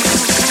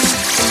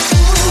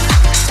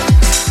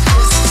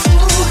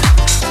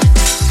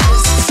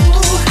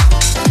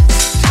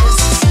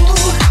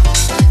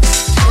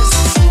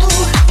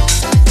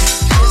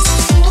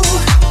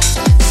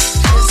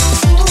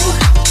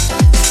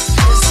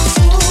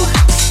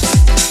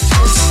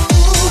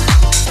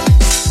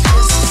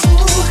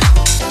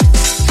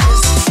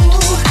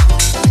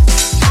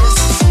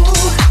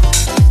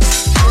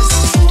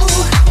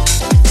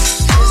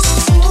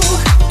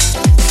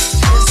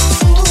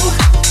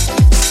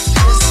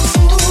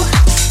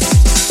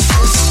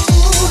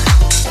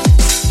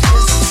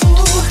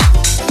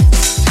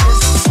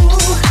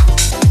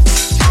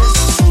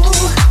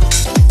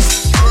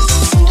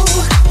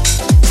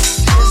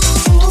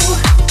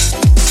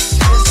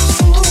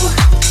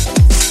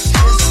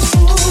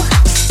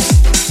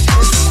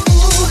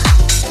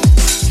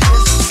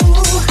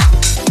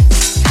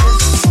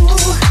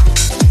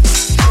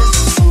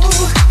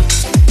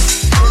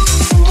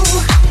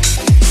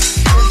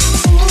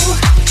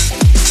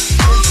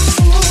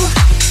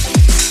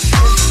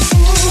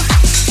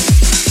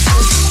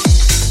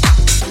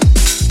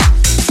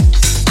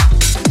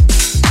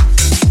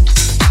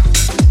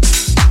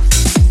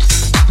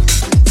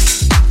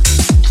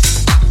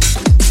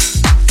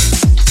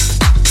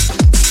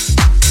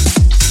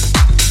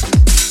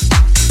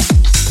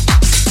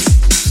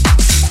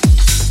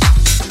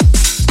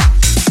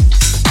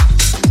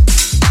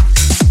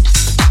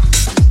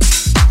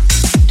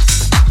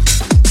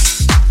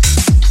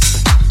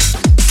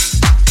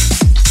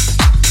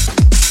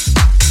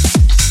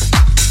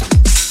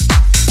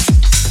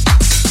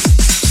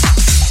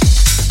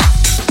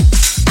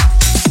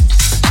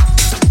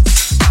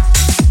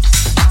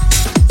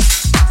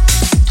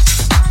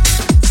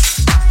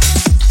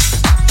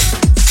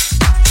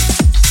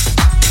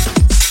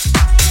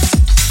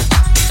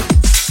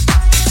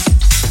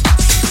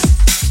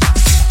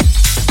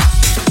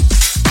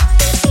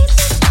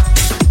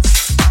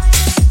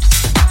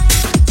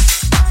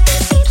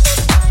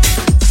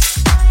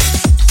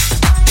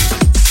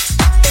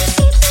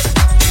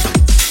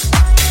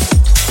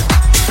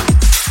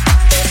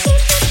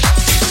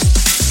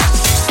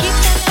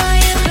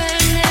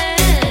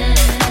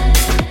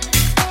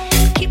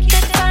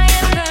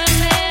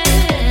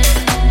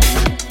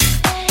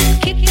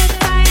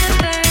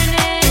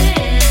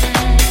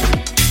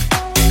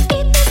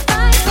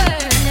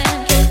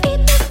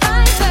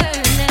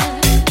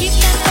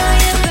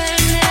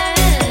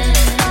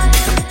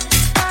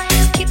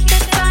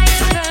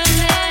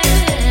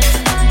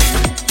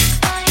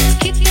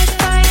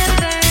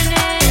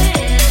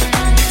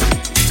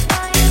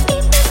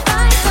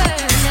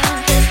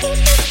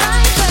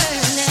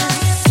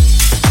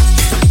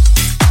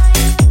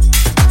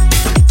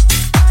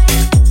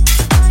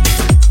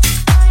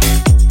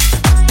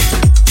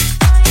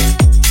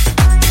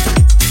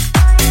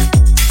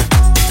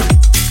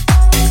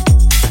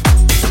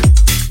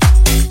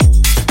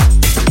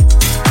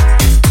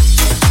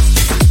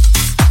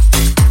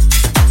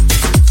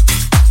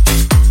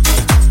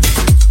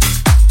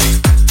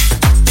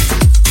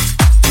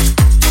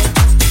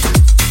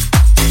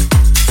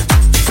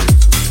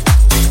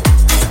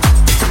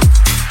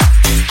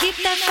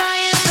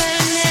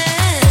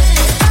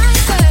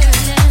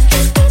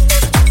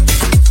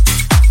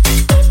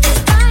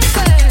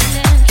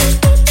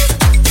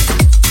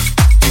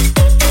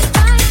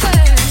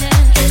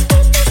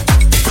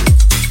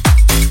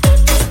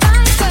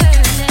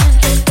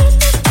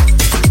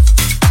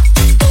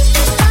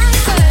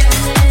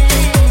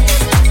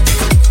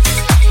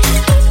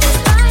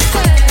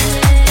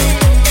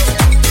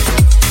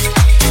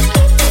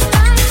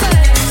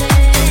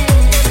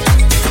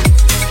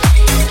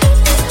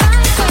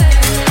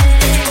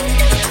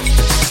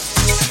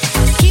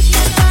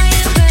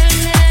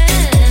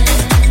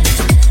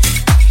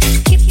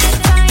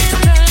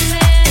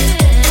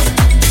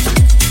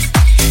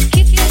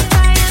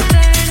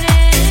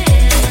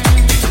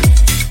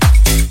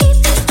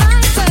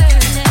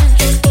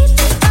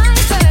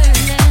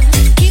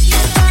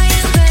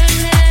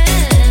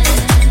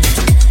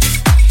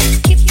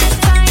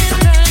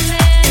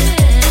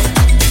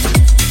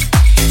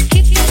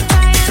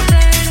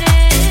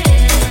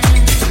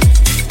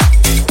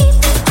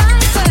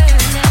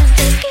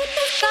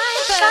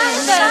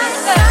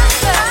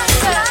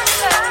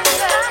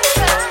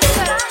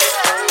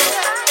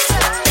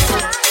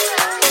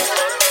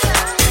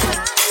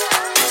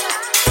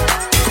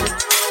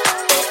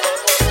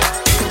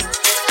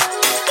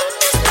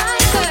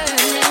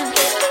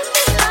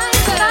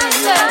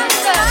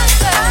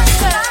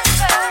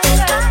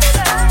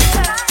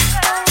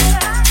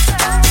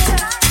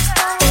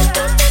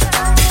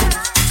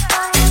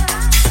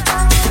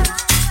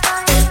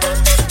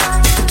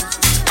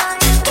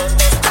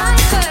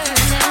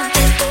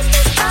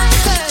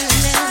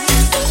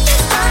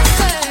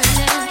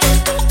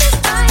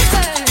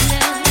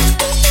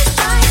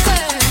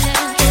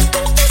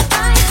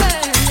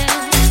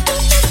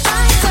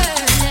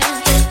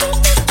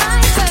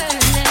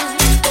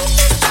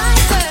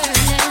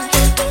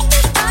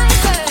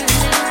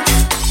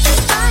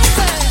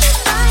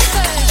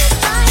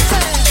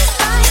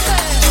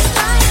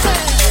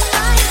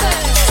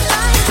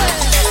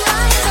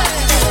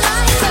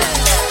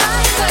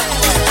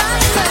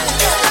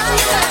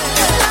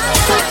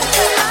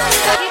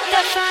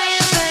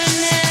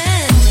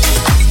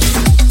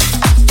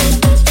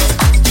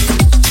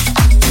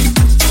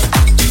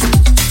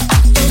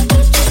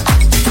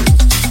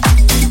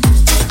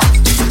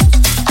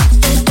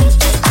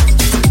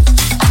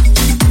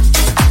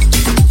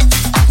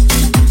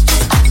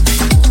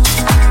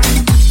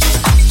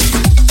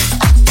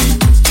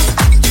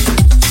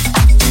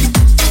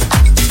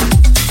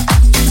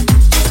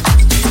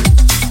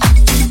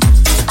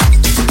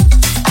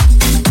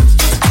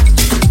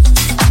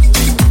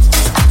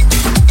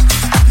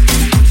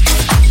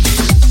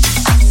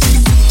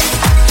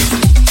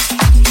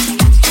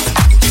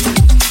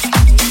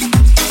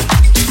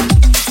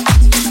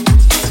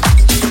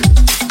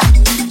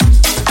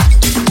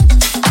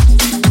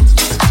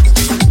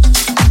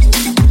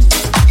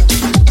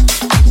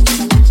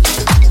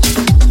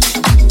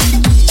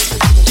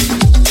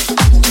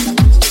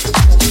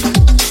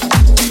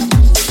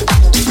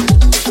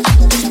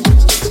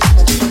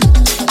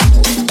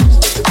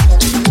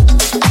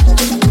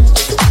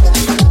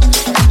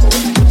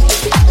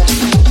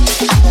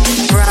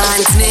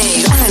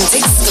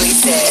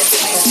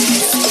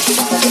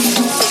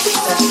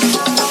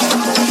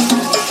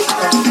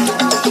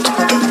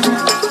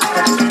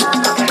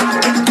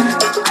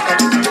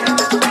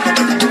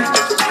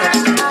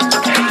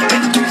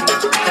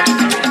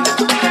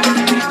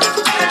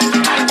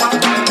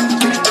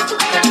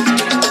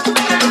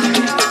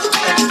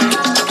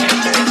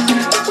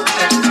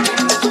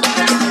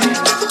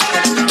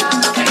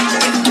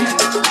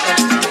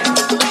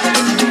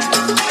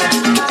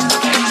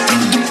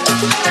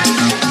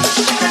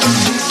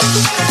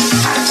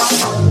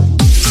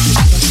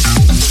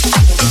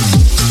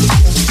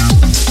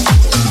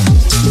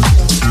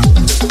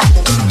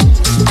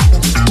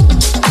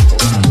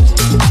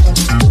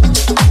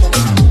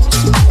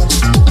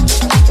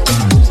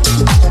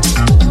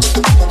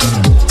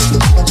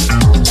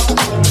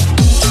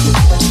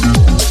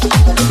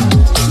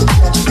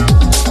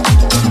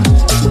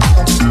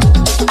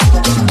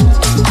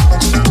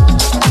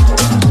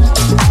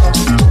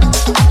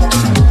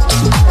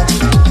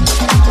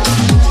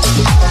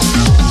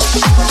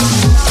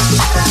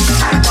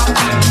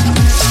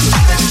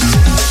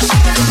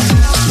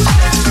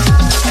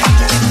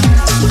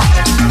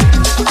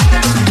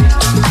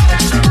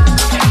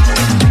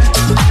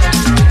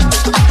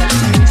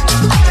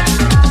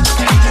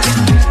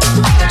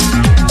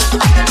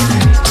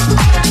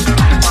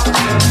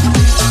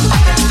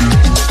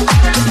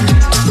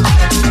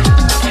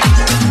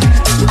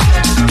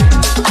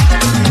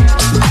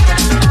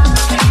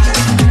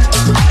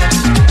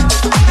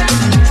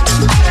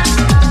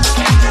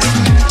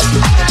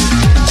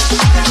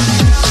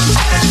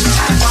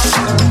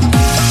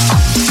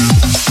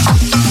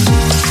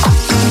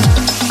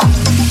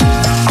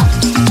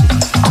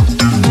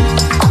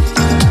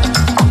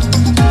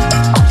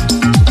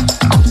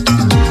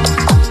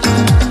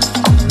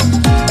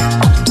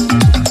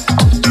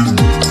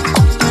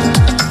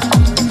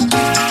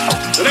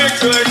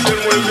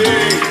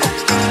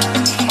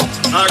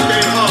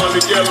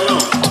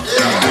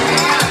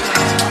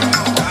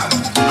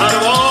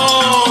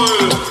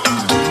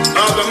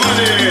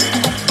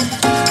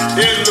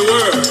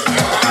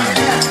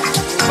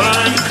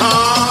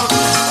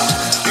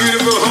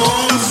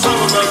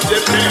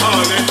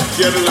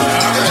 get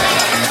along.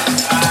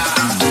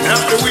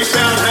 After we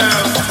shall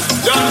have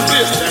done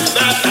this and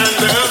that and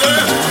the other,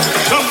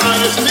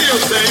 somebody still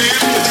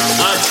saying,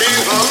 I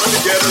can't hardly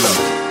get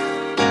along.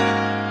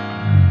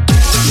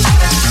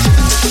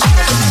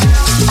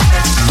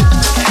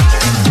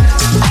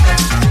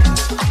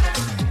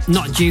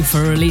 Not due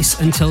for release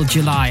until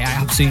July. I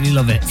absolutely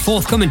love it.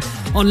 Forthcoming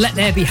on Let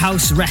There Be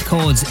House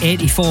Records,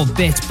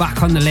 84-bit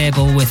back on the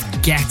label with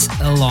Get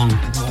Along.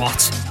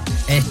 What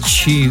a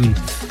tune.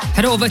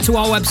 Head over to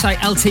our website,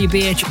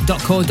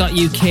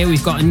 ltbh.co.uk.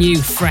 We've got a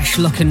new,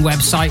 fresh-looking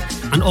website,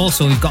 and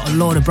also we've got a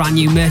load of brand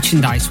new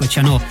merchandise, which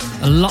I know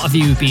a lot of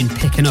you have been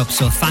picking up,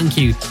 so thank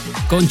you.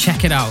 Go and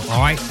check it out, all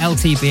right?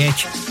 ltbh.co.uk.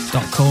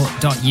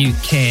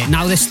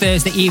 Now, this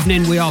Thursday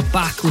evening, we are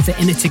back with the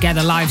In It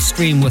Together live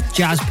stream with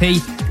Jazz P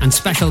and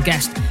special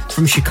guest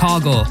from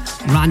Chicago,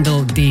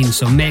 Randall Dean.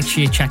 So make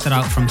sure you check that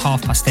out from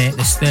 8:30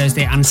 this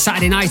Thursday. And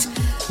Saturday night,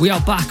 we are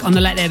back on the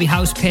Let There Be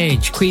House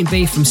page. Queen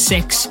B from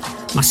 6,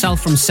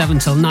 myself from 7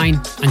 till 9,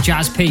 and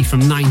Jazz P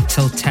from 9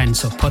 till 10.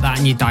 So put that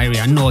in your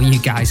diary. I know you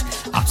guys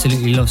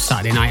absolutely love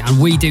Saturday night, and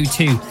we do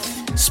too.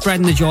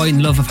 Spreading the joy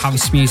and love of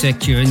house music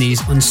during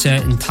these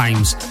uncertain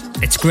times.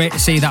 It's great to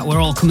see that we're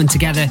all coming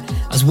together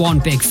as one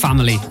big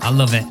family. I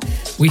love it.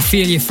 We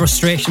feel your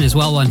frustration as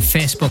well when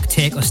Facebook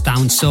take us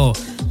down. So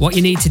what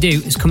you need to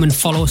do is come and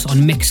follow us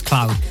on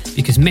Mixcloud,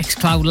 because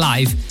Mixcloud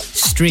Live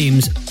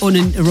streams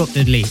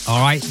uninterruptedly,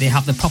 all right? They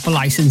have the proper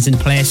license in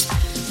place,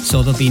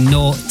 so there'll be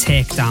no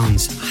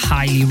takedowns.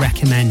 Highly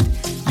recommend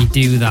you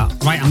do that.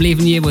 Right, I'm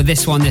leaving you with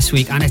this one this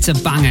week, and it's a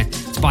banger.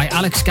 It's by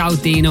Alex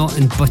Gaudino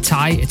and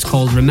Butai. It's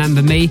called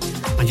Remember Me,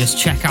 and just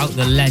check out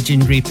the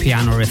legendary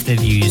piano riff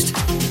they've used.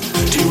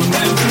 Do you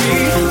remember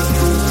me?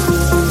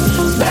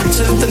 Back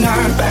to the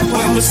night, back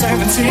when we're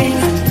 17.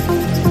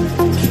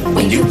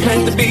 When you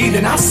played the beat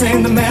and I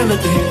sang the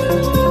melody.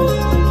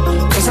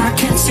 Cause I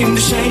can't seem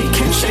to shake,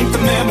 can't shake the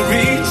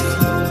memories.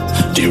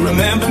 Do you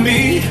remember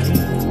me?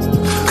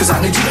 Cause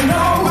I need you to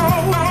know